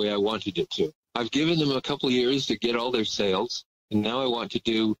exactly the way I wanted it to. I've given them a couple of years to get all their sales, and now I want to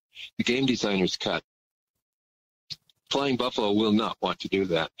do the game designer's cut. Flying Buffalo will not want to do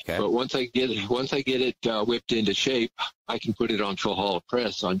that. Okay. But once I get it whipped into shape, I can put it on Full Hall of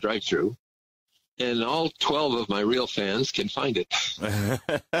Press on drive-through, and all 12 of my real fans can find it.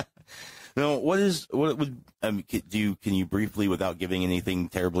 Now, can you briefly, without giving anything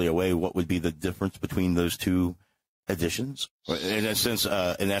terribly away, what would be the difference between those two editions? In essence,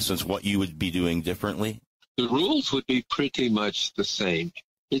 what you would be doing differently? The rules would be pretty much the same.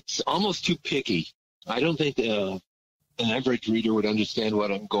 It's almost too picky. I don't think an average reader would understand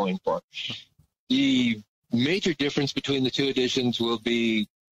what I'm going for. The major difference between the two editions will be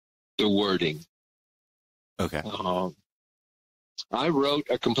the wording. Okay. I wrote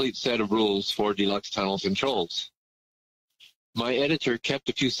a complete set of rules for Deluxe Tunnels and Trolls. My editor kept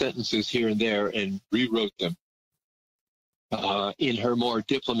a few sentences here and there and rewrote them in her more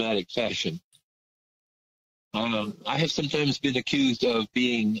diplomatic fashion. I have sometimes been accused of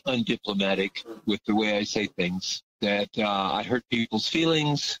being undiplomatic with the way I say things, that I hurt people's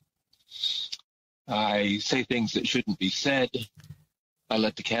feelings, I say things that shouldn't be said, I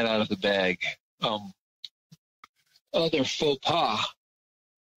let the cat out of the bag. Other faux pas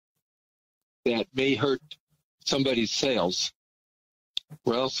that may hurt somebody's sales,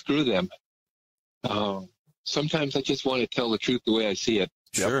 well, screw them. Sometimes I just want to tell the truth the way I see it.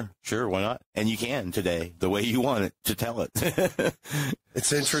 Sure, why not? And you can today, the way you want it to tell it.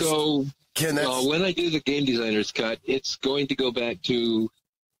 It's interesting. So, Ken, when I do the game designer's cut, it's going to go back to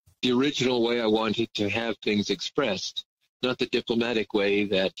the original way I wanted to have things expressed, not the diplomatic way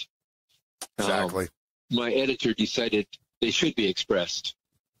that exactly. My editor decided they should be expressed.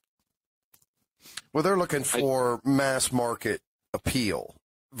 Well, they're looking for mass market appeal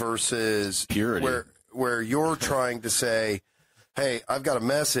versus purity, where you're trying to say, hey, I've got a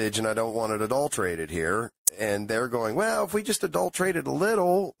message and I don't want it adulterated here. And they're going, well, if we just adulterate it a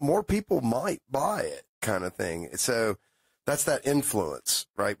little, more people might buy it, kind of thing. So that's that influence,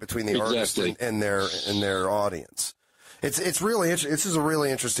 right, between the artist and their audience. It's really interesting. This is a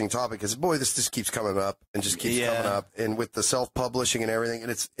really interesting topic because, boy, this just keeps coming up and just keeps coming up, and with the self-publishing and everything.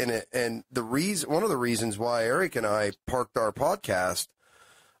 And one of the reasons why Eric and I parked our podcast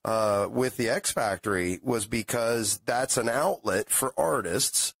with the X Factory was because that's an outlet for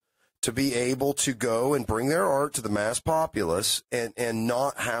artists to be able to go and bring their art to the mass populace and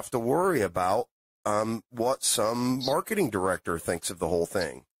not have to worry about what some marketing director thinks of the whole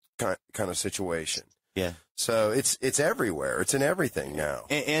thing kind of situation. Yeah. So it's everywhere. It's in everything now.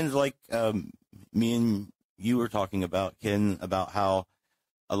 And like me and you were talking about, Ken, about how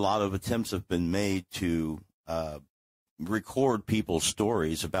a lot of attempts have been made to record people's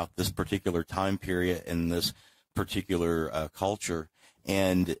stories about this particular time period and this particular culture.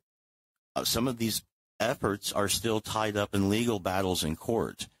 And some of these efforts are still tied up in legal battles in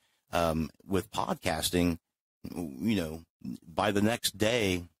court. With podcasting, by the next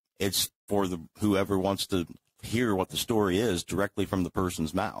day, it's for whoever wants to hear what the story is directly from the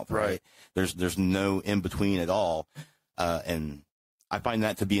person's mouth, right? There's no in between at all. And I find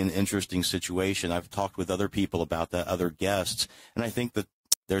that to be an interesting situation. I've talked with other people about that, other guests, and I think that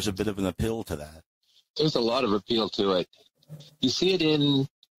there's a bit of an appeal to that. There's a lot of appeal to it. You see it in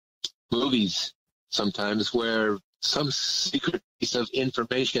movies sometimes where some secret piece of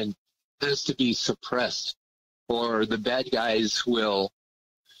information has to be suppressed, or the bad guys will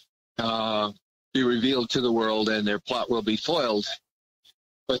be revealed to the world and their plot will be foiled.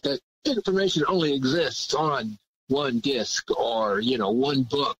 But that information only exists on one disc or, one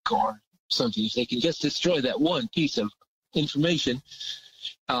book or something. If they can just destroy that one piece of information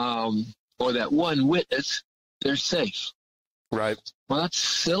or that one witness, they're safe. Right. Well, that's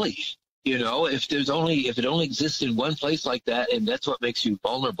silly. If it only exists in one place like that, and that's what makes you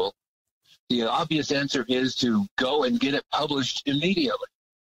vulnerable, the obvious answer is to go and get it published immediately.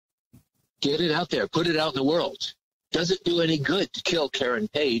 Get it out there. Put it out in the world. Does it do any good to kill Karen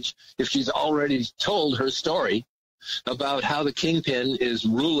Page if she's already told her story about how the Kingpin is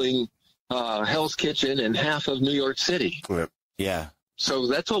ruling Hell's Kitchen and half of New York City? Yeah. So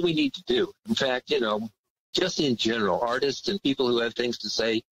that's what we need to do. In fact, just in general, artists and people who have things to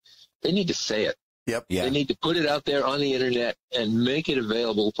say, they need to say it. Yep. Yeah. They need to put it out there on the internet and make it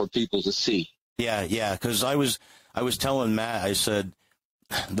available for people to see. Yeah. Because I was telling Matt, I said,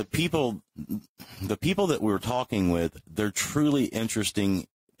 the people that we were talking with, they're truly interesting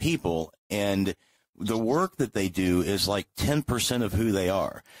people, and the work that they do is like 10% of who they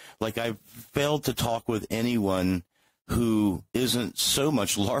are. Like, I've failed to talk with anyone who isn't so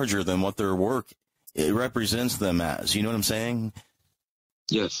much larger than what their work it represents them as. You know what I'm saying?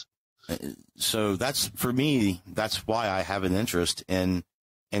 Yes. So that's, for me, that's why I have an interest in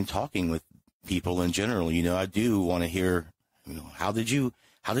talking with people in general. You know, I do want to hear, you know, how did you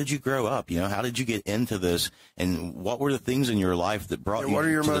grow up? You know, how did you get into this? And what were the things in your life that brought you? What are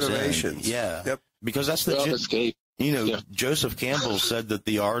your to motivations? Yeah. Yep. Because that's the escape. You know, Yeah. Joseph Campbell said that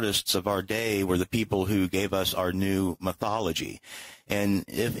the artists of our day were the people who gave us our new mythology. And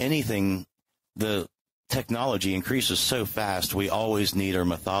if anything, the technology increases so fast, we always need our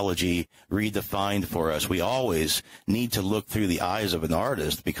mythology redefined for us. We always need to look through the eyes of an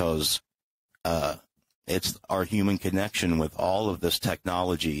artist, because it's our human connection with all of this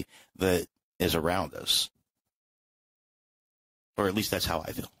technology that is around us. Or at least that's how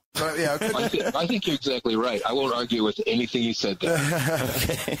I feel. Yeah, I think you're exactly right. I won't argue with anything you said there.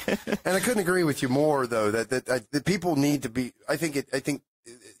 Okay. And I couldn't agree with you more, though. That people need to be. I think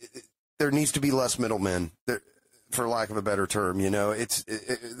there needs to be less middlemen, for lack of a better term. You know,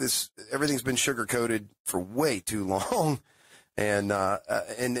 everything's been sugar coated for way too long, and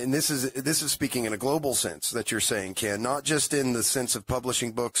this is speaking in a global sense that you're saying, Ken, not just in the sense of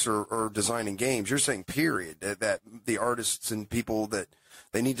publishing books or designing games. You're saying, period, that the artists and people that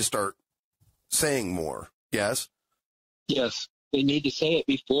they need to start saying more. Yes. Yes, they need to say it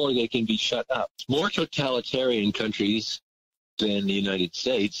before they can be shut up. More totalitarian countries than the United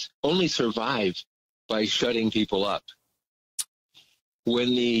States only survive by shutting people up.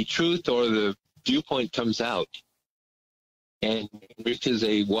 When the truth or the viewpoint comes out and reaches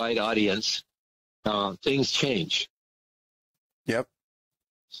a wide audience, things change. Yep.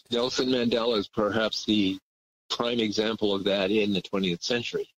 Nelson Mandela is perhaps the prime example of that in the 20th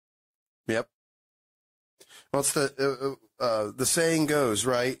century. Yep. Well, it's the saying goes,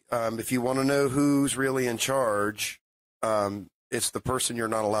 right? If you want to know who's really in charge, it's the person you're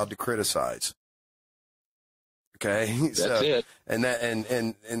not allowed to criticize. Okay. That's it. And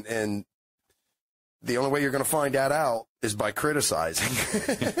the only way you're going to find that out is by criticizing,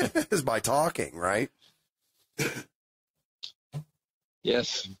 is by talking, right?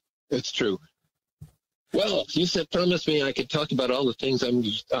 Yes, it's true. Well, you said promised me I could talk about all the things I'm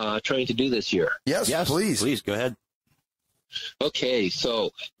trying to do this year. Yes, please. Please, go ahead. Okay,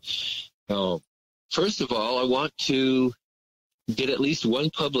 so first of all, I want to get at least one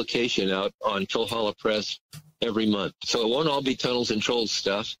publication out on Trollhalla Press every month. So it won't all be Tunnels and Trolls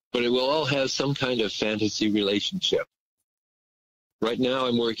stuff, but it will all have some kind of fantasy relationship. Right now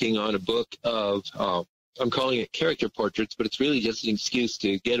I'm working on a book of, I'm calling it character portraits, but it's really just an excuse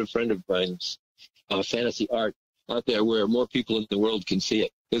to get a friend of mine's fantasy art out there where more people in the world can see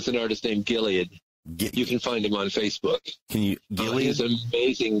it. There's an artist named Gilead. You can find him on Facebook. Can you, Gilead? He's an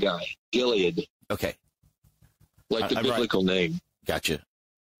amazing guy. Gilead. Okay. Like the biblical name. Gotcha.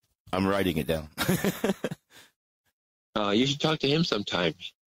 I'm writing it down. You should talk to him sometime.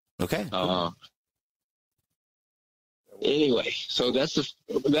 Okay. Anyway, so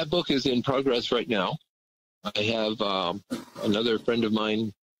that book is in progress right now. I have another friend of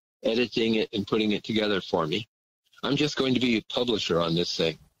mine editing it and putting it together for me. I'm just going to be a publisher on this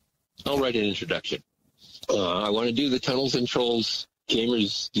thing. I'll write an introduction. I want to do the Tunnels and Trolls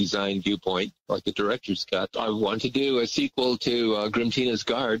Gamers Design Viewpoint, like the director's cut. I want to do a sequel to Grimtina's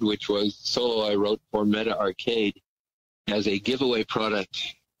Guard, which was solo I wrote for Meta Arcade as a giveaway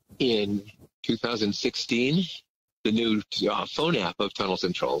product in 2016, the new phone app of Tunnels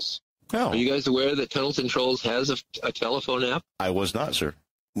and Trolls. Oh. Are you guys aware that Tunnels and Trolls has a telephone app? I was not, sir.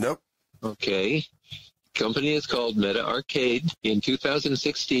 Nope. Okay. Company is called Meta Arcade. In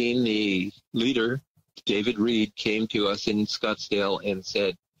 2016, the leader, David Reed, came to us in Scottsdale and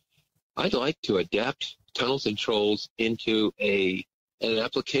said, I'd like to adapt Tunnels and Trolls into an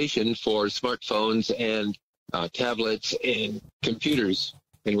application for smartphones and tablets and computers.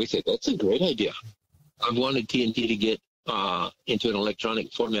 And we said, that's a great idea. I've wanted TNT to get into an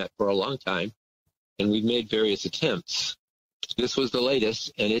electronic format for a long time, and we've made various attempts. This was the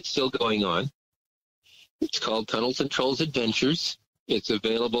latest, and it's still going on. It's called Tunnels and Trolls Adventures. It's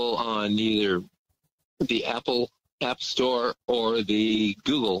available on either the Apple App Store or the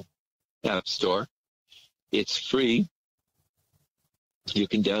Google App Store. It's free. You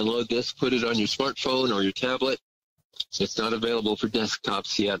can download this, put it on your smartphone or your tablet. It's not available for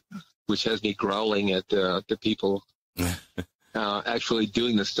desktops yet, which has me growling at the people actually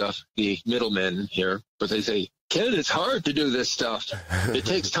doing the stuff, the middlemen here. But they say, Ken, it's hard to do this stuff. It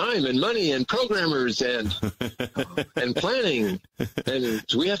takes time and money and programmers and planning. And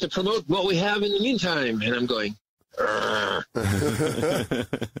we have to promote what we have in the meantime. And I'm going,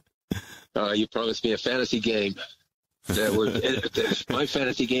 you promised me a fantasy game. My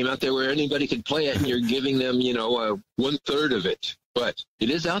fantasy game out there where anybody can play it, and you're giving them, 1/3 of it. But it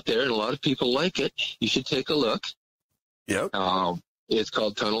is out there, and a lot of people like it. You should take a look. Yep. It's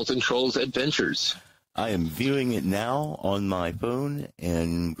called Tunnels and Trolls Adventures. I am viewing it now on my phone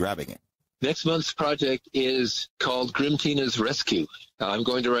and grabbing it. Next month's project is called Grim Tina's Rescue. I'm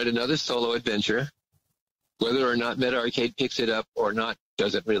going to write another solo adventure. Whether or not Meta Arcade picks it up or not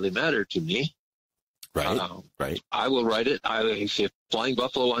doesn't really matter to me. Right. Right. I will write it. If Flying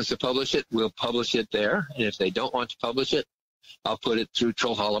Buffalo wants to publish it, we'll publish it there. And if they don't want to publish it, I'll put it through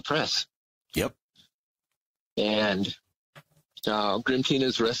Trollhalla Press. Yep. And Grim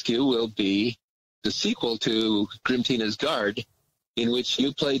Tina's Rescue will be the sequel to Grim Tina's Guard, in which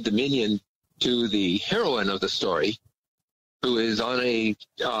you played the minion to the heroine of the story, who is on a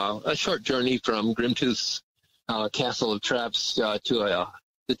short journey from Grimtooth's castle of traps to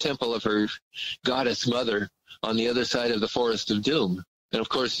the temple of her goddess mother on the other side of the Forest of Doom. And, of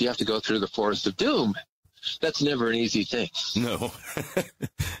course, you have to go through the Forest of Doom. That's never an easy thing. No.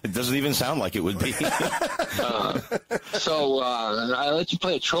 It doesn't even sound like it would be. So I let you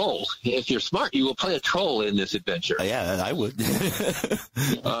play a troll. If you're smart, you will play a troll in this adventure. Yeah, I would.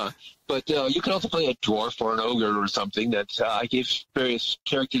 But you can also play a dwarf or an ogre or something that I give various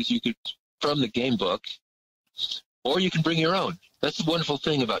characters you could from the game book, or you can bring your own. That's the wonderful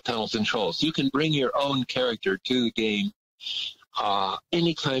thing about Tunnels and Trolls. You can bring your own character to the game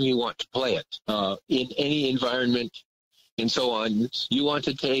anytime you want to play it, in any environment, and so on. You want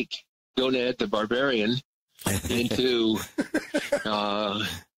to take Gonad the Barbarian into the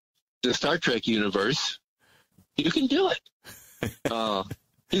Star Trek universe, you can do it.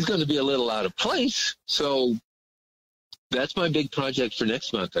 He's going to be a little out of place, so that's my big project for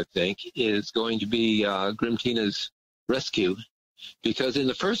next month, I think, is going to be Grim Tina's Rescue, because in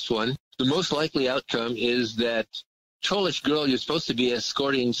the first one, the most likely outcome is that trollish girl you're supposed to be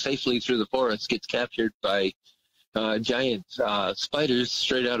escorting safely through the forest gets captured by giant spiders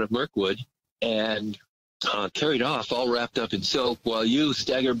straight out of Mirkwood and carried off all wrapped up in silk, while you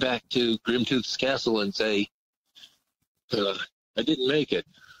stagger back to Grimtooth's castle and say, I didn't make it.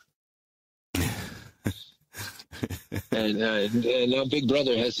 and now Big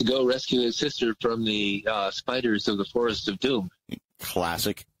Brother has to go rescue his sister from the spiders of the Forest of Doom.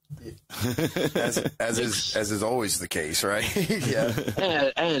 Classic. as is always the case, right? Yeah.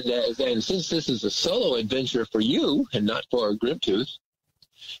 And since this is a solo adventure for you and not for Grimtooth,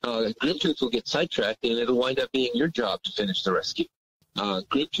 Grimtooth will get sidetracked, and it'll wind up being your job to finish the rescue.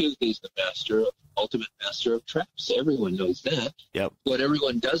 Grimtooth is the ultimate master of traps. Everyone knows that. Yep. What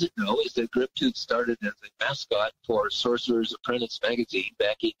everyone doesn't know is that Grimtooth started as a mascot for Sorcerer's Apprentice magazine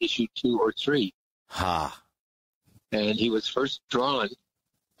back in issue 2 or 3. Ha. And he was first drawn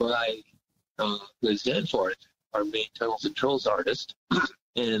by Liz Danforth, our main Tunnels and Trolls artist.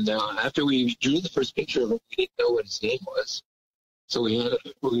 And after we drew the first picture of him, we didn't know what his name was. So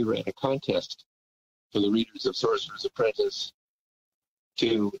we ran a contest for the readers of Sorcerer's Apprentice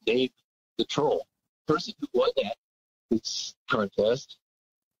to name the troll. The person who won this contest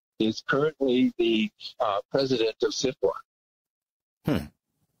is currently the president of SIFWA.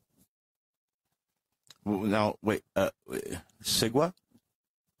 Now, wait, SIGWA?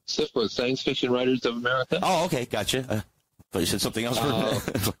 SIFWA, Science Fiction Writers of America. Oh, okay, gotcha. Thought you said something else.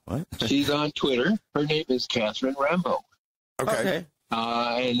 What? She's on Twitter. Her name is Catherine Rambo. Okay.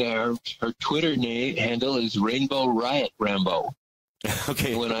 And her Twitter handle is Rainbow Riot Rambo.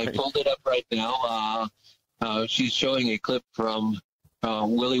 Okay. When I pulled it up right now, she's showing a clip from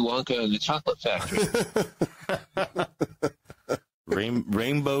Willy Wonka and the Chocolate Factory.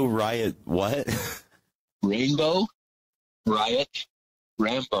 Rainbow Riot what? Rainbow Riot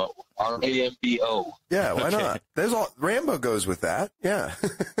Rambo. R-A-M-B-O. Yeah, why not? Rambo goes with that. Yeah.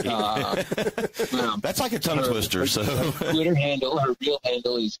 That's like a tongue twister. So her Twitter handle, her real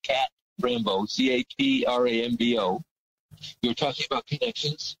handle is Cat Rambo, C-A-T-R-A-M-B-O. You were talking about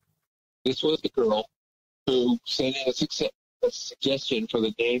connections. This was the girl who sent in a suggestion for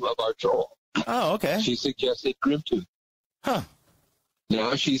the name of our troll. Oh, okay. She suggested Grimtooth. Huh.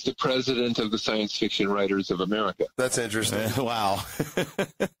 Now she's the president of the Science Fiction Writers of America. That's interesting. Wow.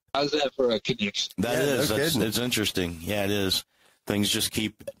 How's that for a connection? It's interesting. Yeah, it is. Things just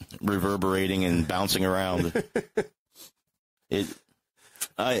keep reverberating and bouncing around.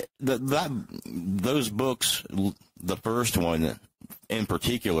 Those books, the first one in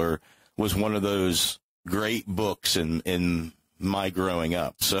particular, was one of those great books in my growing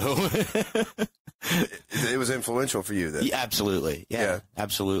up. So it was influential for you then. Yeah, absolutely. Yeah,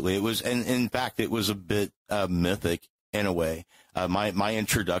 absolutely. It was, and in fact, it was a bit mythic in a way. My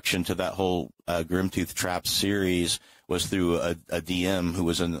introduction to that whole Grimtooth Traps series was through a DM who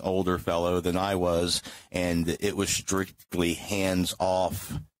was an older fellow than I was, and it was strictly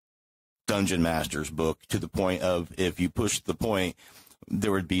hands-off Dungeon Master's book, to the point of, if you pushed the point,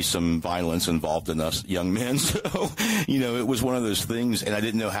 there would be some violence involved in us young men. So, it was one of those things, and I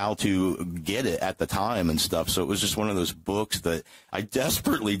didn't know how to get it at the time and stuff. So it was just one of those books that I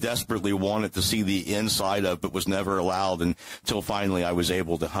desperately wanted to see the inside of, but was never allowed until finally I was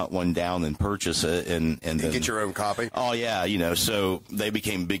able to hunt one down and purchase it. And then get your own copy. Oh yeah. So they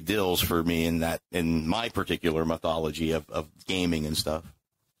became big deals for me in my particular mythology of gaming and stuff.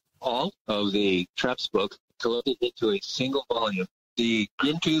 All of the Traps books collected into a single volume. The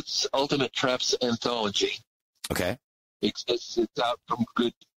Grimtooth's Ultimate Traps Anthology. Okay. It's out from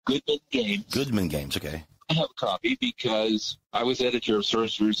Goodman Games. Goodman Games, okay. I have a copy because I was editor of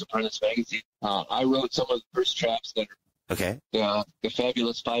Sorcerer's Apprentice magazine. I wrote some of the first traps that are the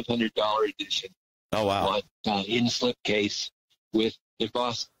fabulous $500 edition. Oh, wow. In slipcase with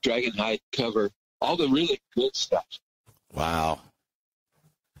embossed dragonhide cover. All the really good stuff. Wow.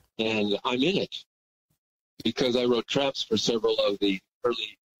 And I'm in it because I wrote traps for several of the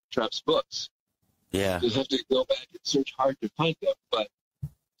early Traps books. Yeah. You have to go back and search hard to find them, but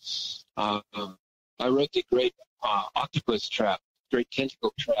I wrote the great octopus trap, great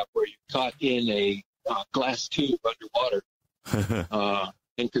tentacle trap, where you're caught in a glass tube underwater.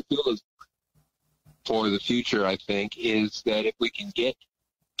 And Cthulhu's for the future, I think, is that if we can get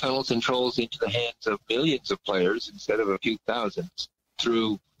Tunnels and Trolls into the hands of millions of players instead of a few thousands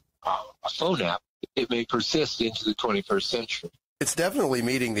through a phone app, it may persist into the 21st century. It's definitely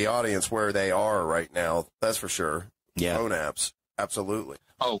meeting the audience where they are right now. That's for sure. Yeah. Phone apps. Absolutely.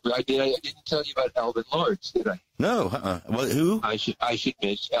 Oh, but I didn't tell you about Elven Lords, did I? No. Well, who? I should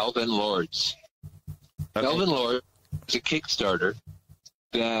mention Elven Lords. Okay. Elven Lords is a Kickstarter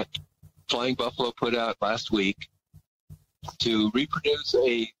that Flying Buffalo put out last week to reproduce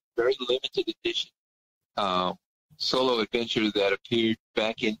a very limited edition solo adventure that appeared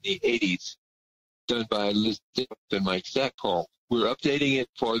back in the 80s, done by Liz Dip and Mike Stackpole. We're updating it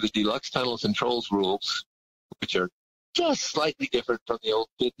for the Deluxe Tunnels and Trolls rules, which are just slightly different from the old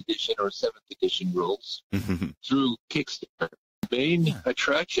 5th edition or 7th edition rules, through Kickstarter. The main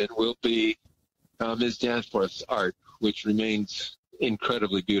attraction will be Ms. Danforth's art, which remains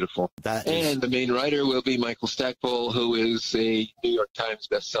incredibly beautiful. And the main writer will be Michael Stackpole, who is a New York Times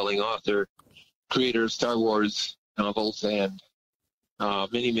best-selling author, creator of Star Wars novels and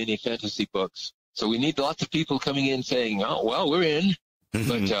many, many fantasy books. So we need lots of people coming in saying, oh, well, we're in.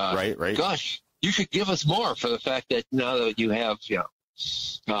 But, right. Gosh, you should give us more for the fact that now that you have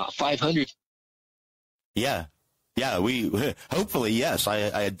 500. Yeah. Yeah, we hopefully, yes,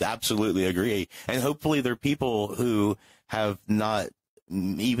 I absolutely agree. And hopefully there are people who have not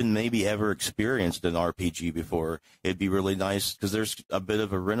even maybe ever experienced an RPG before. It'd be really nice because there's a bit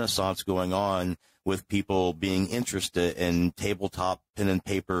of a renaissance going on with people being interested in tabletop pen and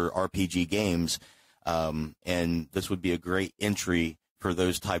paper RPG games. And this would be a great entry for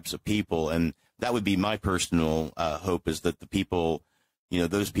those types of people. And that would be my personal hope, is that the people,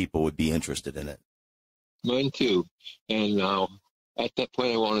 those people would be interested in it. Mine too. And at that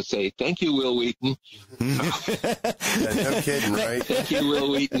point, I want to say thank you, Will Wheaton. No kidding, right? Thank you,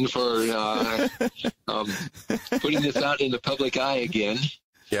 Will Wheaton, for putting this out in the public eye again.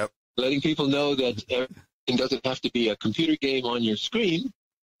 Yep. Letting people know that everything doesn't have to be a computer game on your screen.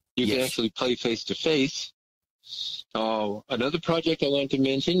 You can actually play face-to-face. Another project I want to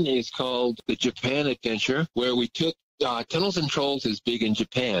mention is called the Japan Adventure, where we took Tunnels and Trolls is big in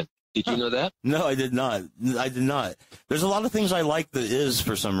Japan. Did you know that? No, I did not. There's a lot of things I like that is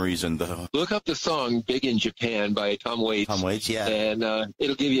for some reason, though. Look up the song Big in Japan by Tom Waits. Tom Waits, yeah. And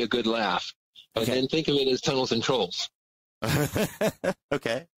it'll give you a good laugh. And then think of it as Tunnels and Trolls.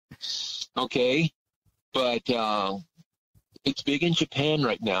 Okay. Okay. But it's big in Japan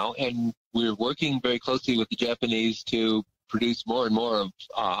right now, and we're working very closely with the Japanese to produce more and more of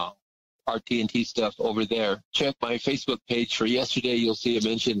our TNT stuff over there. Check my Facebook page for yesterday. You'll see a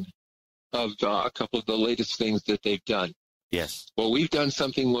mention of a couple of the latest things that they've done. Yes. Well, we've done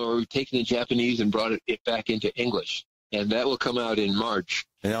something where we've taken the Japanese and brought it back into English, and that will come out in March.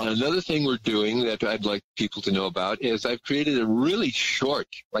 And another thing we're doing that I'd like people to know about is I've created a really short,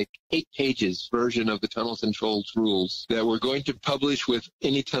 like 8 pages version of the Tunnels and Trolls rules that we're going to publish with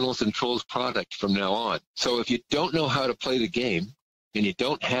any Tunnels and Trolls product from now on. So if you don't know how to play the game and you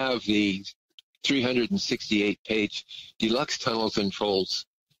don't have the 368-page deluxe Tunnels and Trolls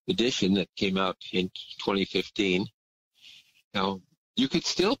edition that came out in 2015. Now, you could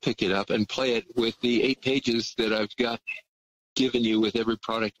still pick it up and play it with the 8 pages that I've got given you with every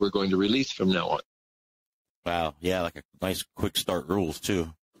product we're going to release from now on. Wow. Yeah, like a nice quick start rules,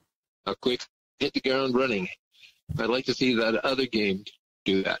 too. A quick hit the ground running. I'd like to see that other game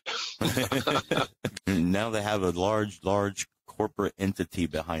do that. Now they have a large corporate entity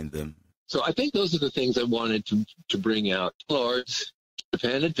behind them. So I think those are the things I wanted to bring out. Lords,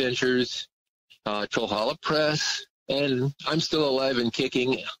 Japan Adventures, Trollhalla Press, and I'm still alive and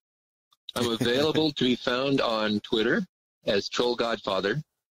kicking. I'm available to be found on Twitter as Troll Godfather.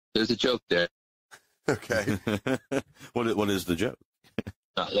 There's a joke there. Okay. What is the joke?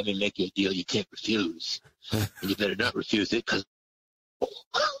 Let me make you a deal you can't refuse. And you better not refuse it, because...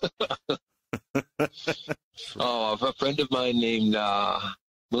 a friend of mine named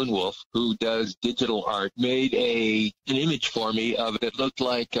Moonwolf, who does digital art, made an image for me of it that looked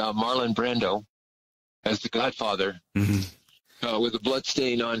like Marlon Brando as the Godfather, with a blood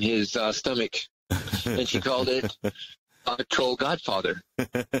stain on his stomach, and she called it Troll Godfather.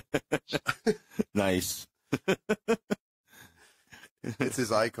 Nice. It's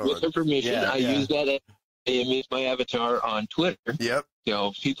his icon. With information, I use that as my avatar on Twitter. Yep. You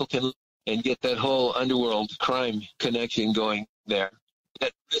know, people can and get that whole underworld crime connection going there.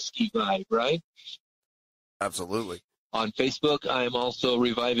 That risky vibe, right? Absolutely. On Facebook, I am also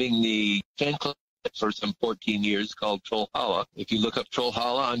reviving the fan club for some 14 years called Trollhalla. If you look up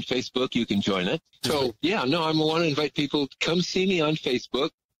Trollhalla on Facebook, you can join it. So, I want to invite people to come see me on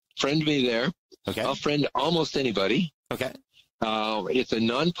Facebook. Friend me there. Okay. I'll friend almost anybody. Okay. It's a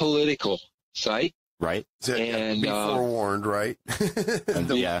non-political site. Right. So, and be forewarned, right?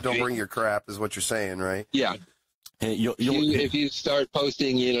 Don't bring your crap, is what you're saying, right? Yeah. If you start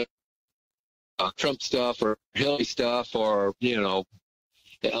posting, Trump stuff or Hillary stuff or,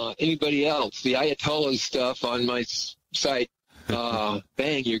 anybody else, the Ayatollah's stuff on my site,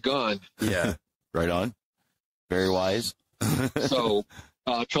 bang, you're gone. Yeah. Right on. Very wise. So,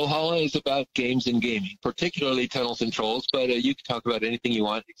 Trollhalla is about games and gaming, particularly Tunnels and Trolls, but you can talk about anything you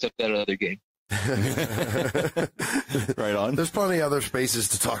want except that other game. Right on. There's plenty of other spaces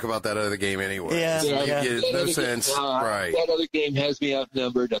to talk about that other game anyway. Yeah. No sense. Right. That other game has me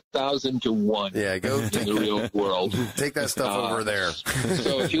outnumbered 1,000 to 1. Yeah, go in the real world. Take that stuff over there.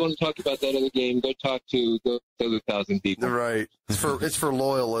 So if you want to talk about that other game, go talk to those other 1,000 people. Right. It's for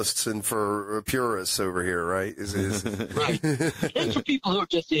loyalists and for purists over here, right? Right. And for people who are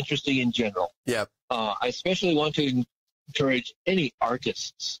just interested in general. Yep. I especially want to encourage any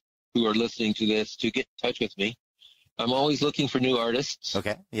artists who are listening to this to get in touch with me. I'm always looking for new artists.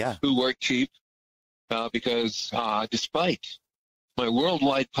 Okay, yeah. Who work cheap, because despite my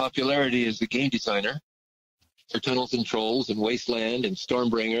worldwide popularity as a game designer for Tunnels and Trolls and Wasteland and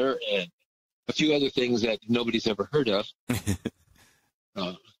Stormbringer and a few other things that nobody's ever heard of.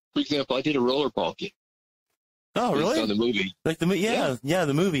 For example, I did a rollerball game. Oh, really? On the movie. Like the movie,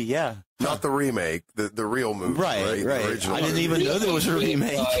 the movie, yeah. Not the remake, the real movie. Right. I didn't even know there was a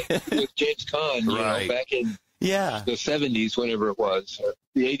remake. With James Caan, back in the 70s, whenever it was, or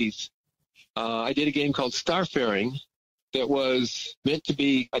the 80s. I did a game called Starfaring that was meant to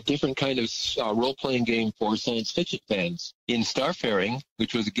be a different kind of role-playing game for science fiction fans. In Starfaring,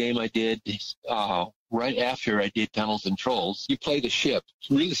 which was a game I did right after I did Tunnels and Trolls, you play the ship.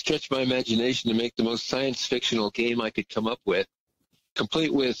 Really stretched my imagination to make the most science-fictional game I could come up with,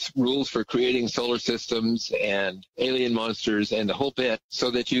 complete with rules for creating solar systems and alien monsters and the whole bit, so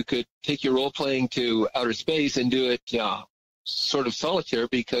that you could take your role-playing to outer space and do it sort of solitaire,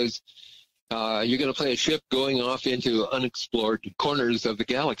 because you're going to play a ship going off into unexplored corners of the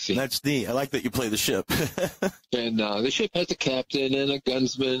galaxy. That's neat. I like that you play the ship. And the ship has a captain and a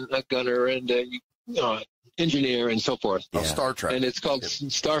gunsman, a gunner, and a engineer, and so forth. Yeah. Star Trek. And it's called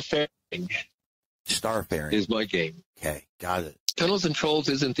Starfaring. Starfaring is my game. Okay, got it. Tunnels and Trolls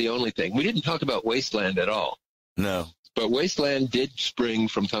isn't the only thing. We didn't talk about Wasteland at all. No. But Wasteland did spring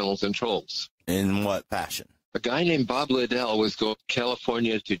from Tunnels and Trolls. In what fashion? A guy named Bob Liddell was going to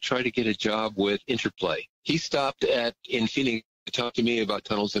California to try to get a job with Interplay. He stopped in Phoenix to talk to me about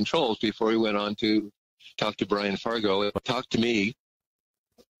Tunnels and Trolls before he went on to talk to Brian Fargo. He talked to me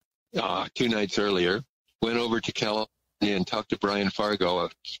 2 nights earlier, went over to California and talked to Brian Fargo,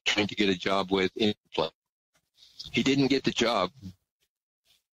 trying to get a job with Interplay. He didn't get the job,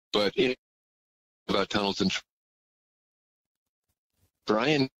 but about Tunnels and Trolls.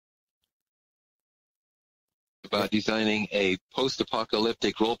 Brian about designing a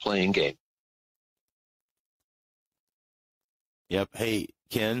post-apocalyptic role-playing game. Yep. Hey,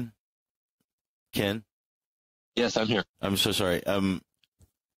 Ken, Ken? Yes, I'm here. I'm so sorry. You're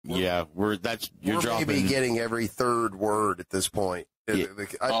dropping. Maybe getting every third word at this point. Yeah.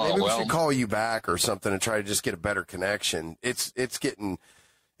 Maybe we should call you back or something and try to just get a better connection. It's getting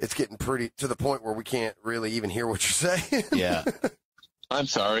pretty to the point where we can't really even hear what you're saying. Yeah. I'm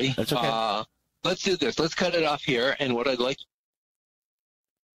sorry. That's okay. Let's do this. Let's cut it off here. And what I'd like.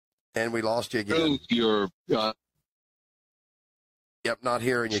 And we lost you again. Yep, not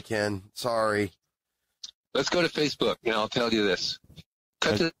hearing you, Ken. Sorry. Let's go to Facebook, and I'll tell you this.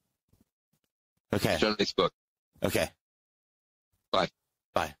 Okay. On Facebook. Okay. Bye.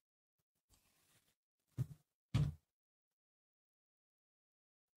 Bye.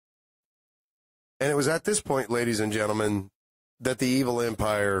 And it was at this point, ladies and gentlemen, that the evil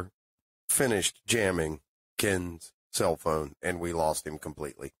empire finished jamming Ken's cell phone, and we lost him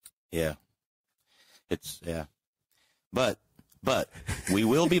completely. Yeah. But we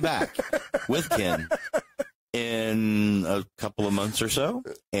will be back with Ken in a couple of months or so,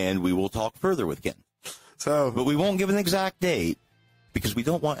 and we will talk further with Ken. But we won't give an exact date because we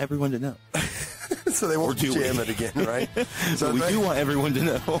don't want everyone to know. So they won't jam it again, right? So we do want everyone to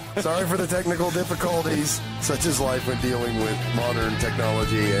know. Sorry for the technical difficulties, such as life when dealing with modern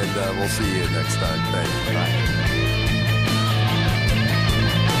technology, and we'll see you next time. Thanks. Bye.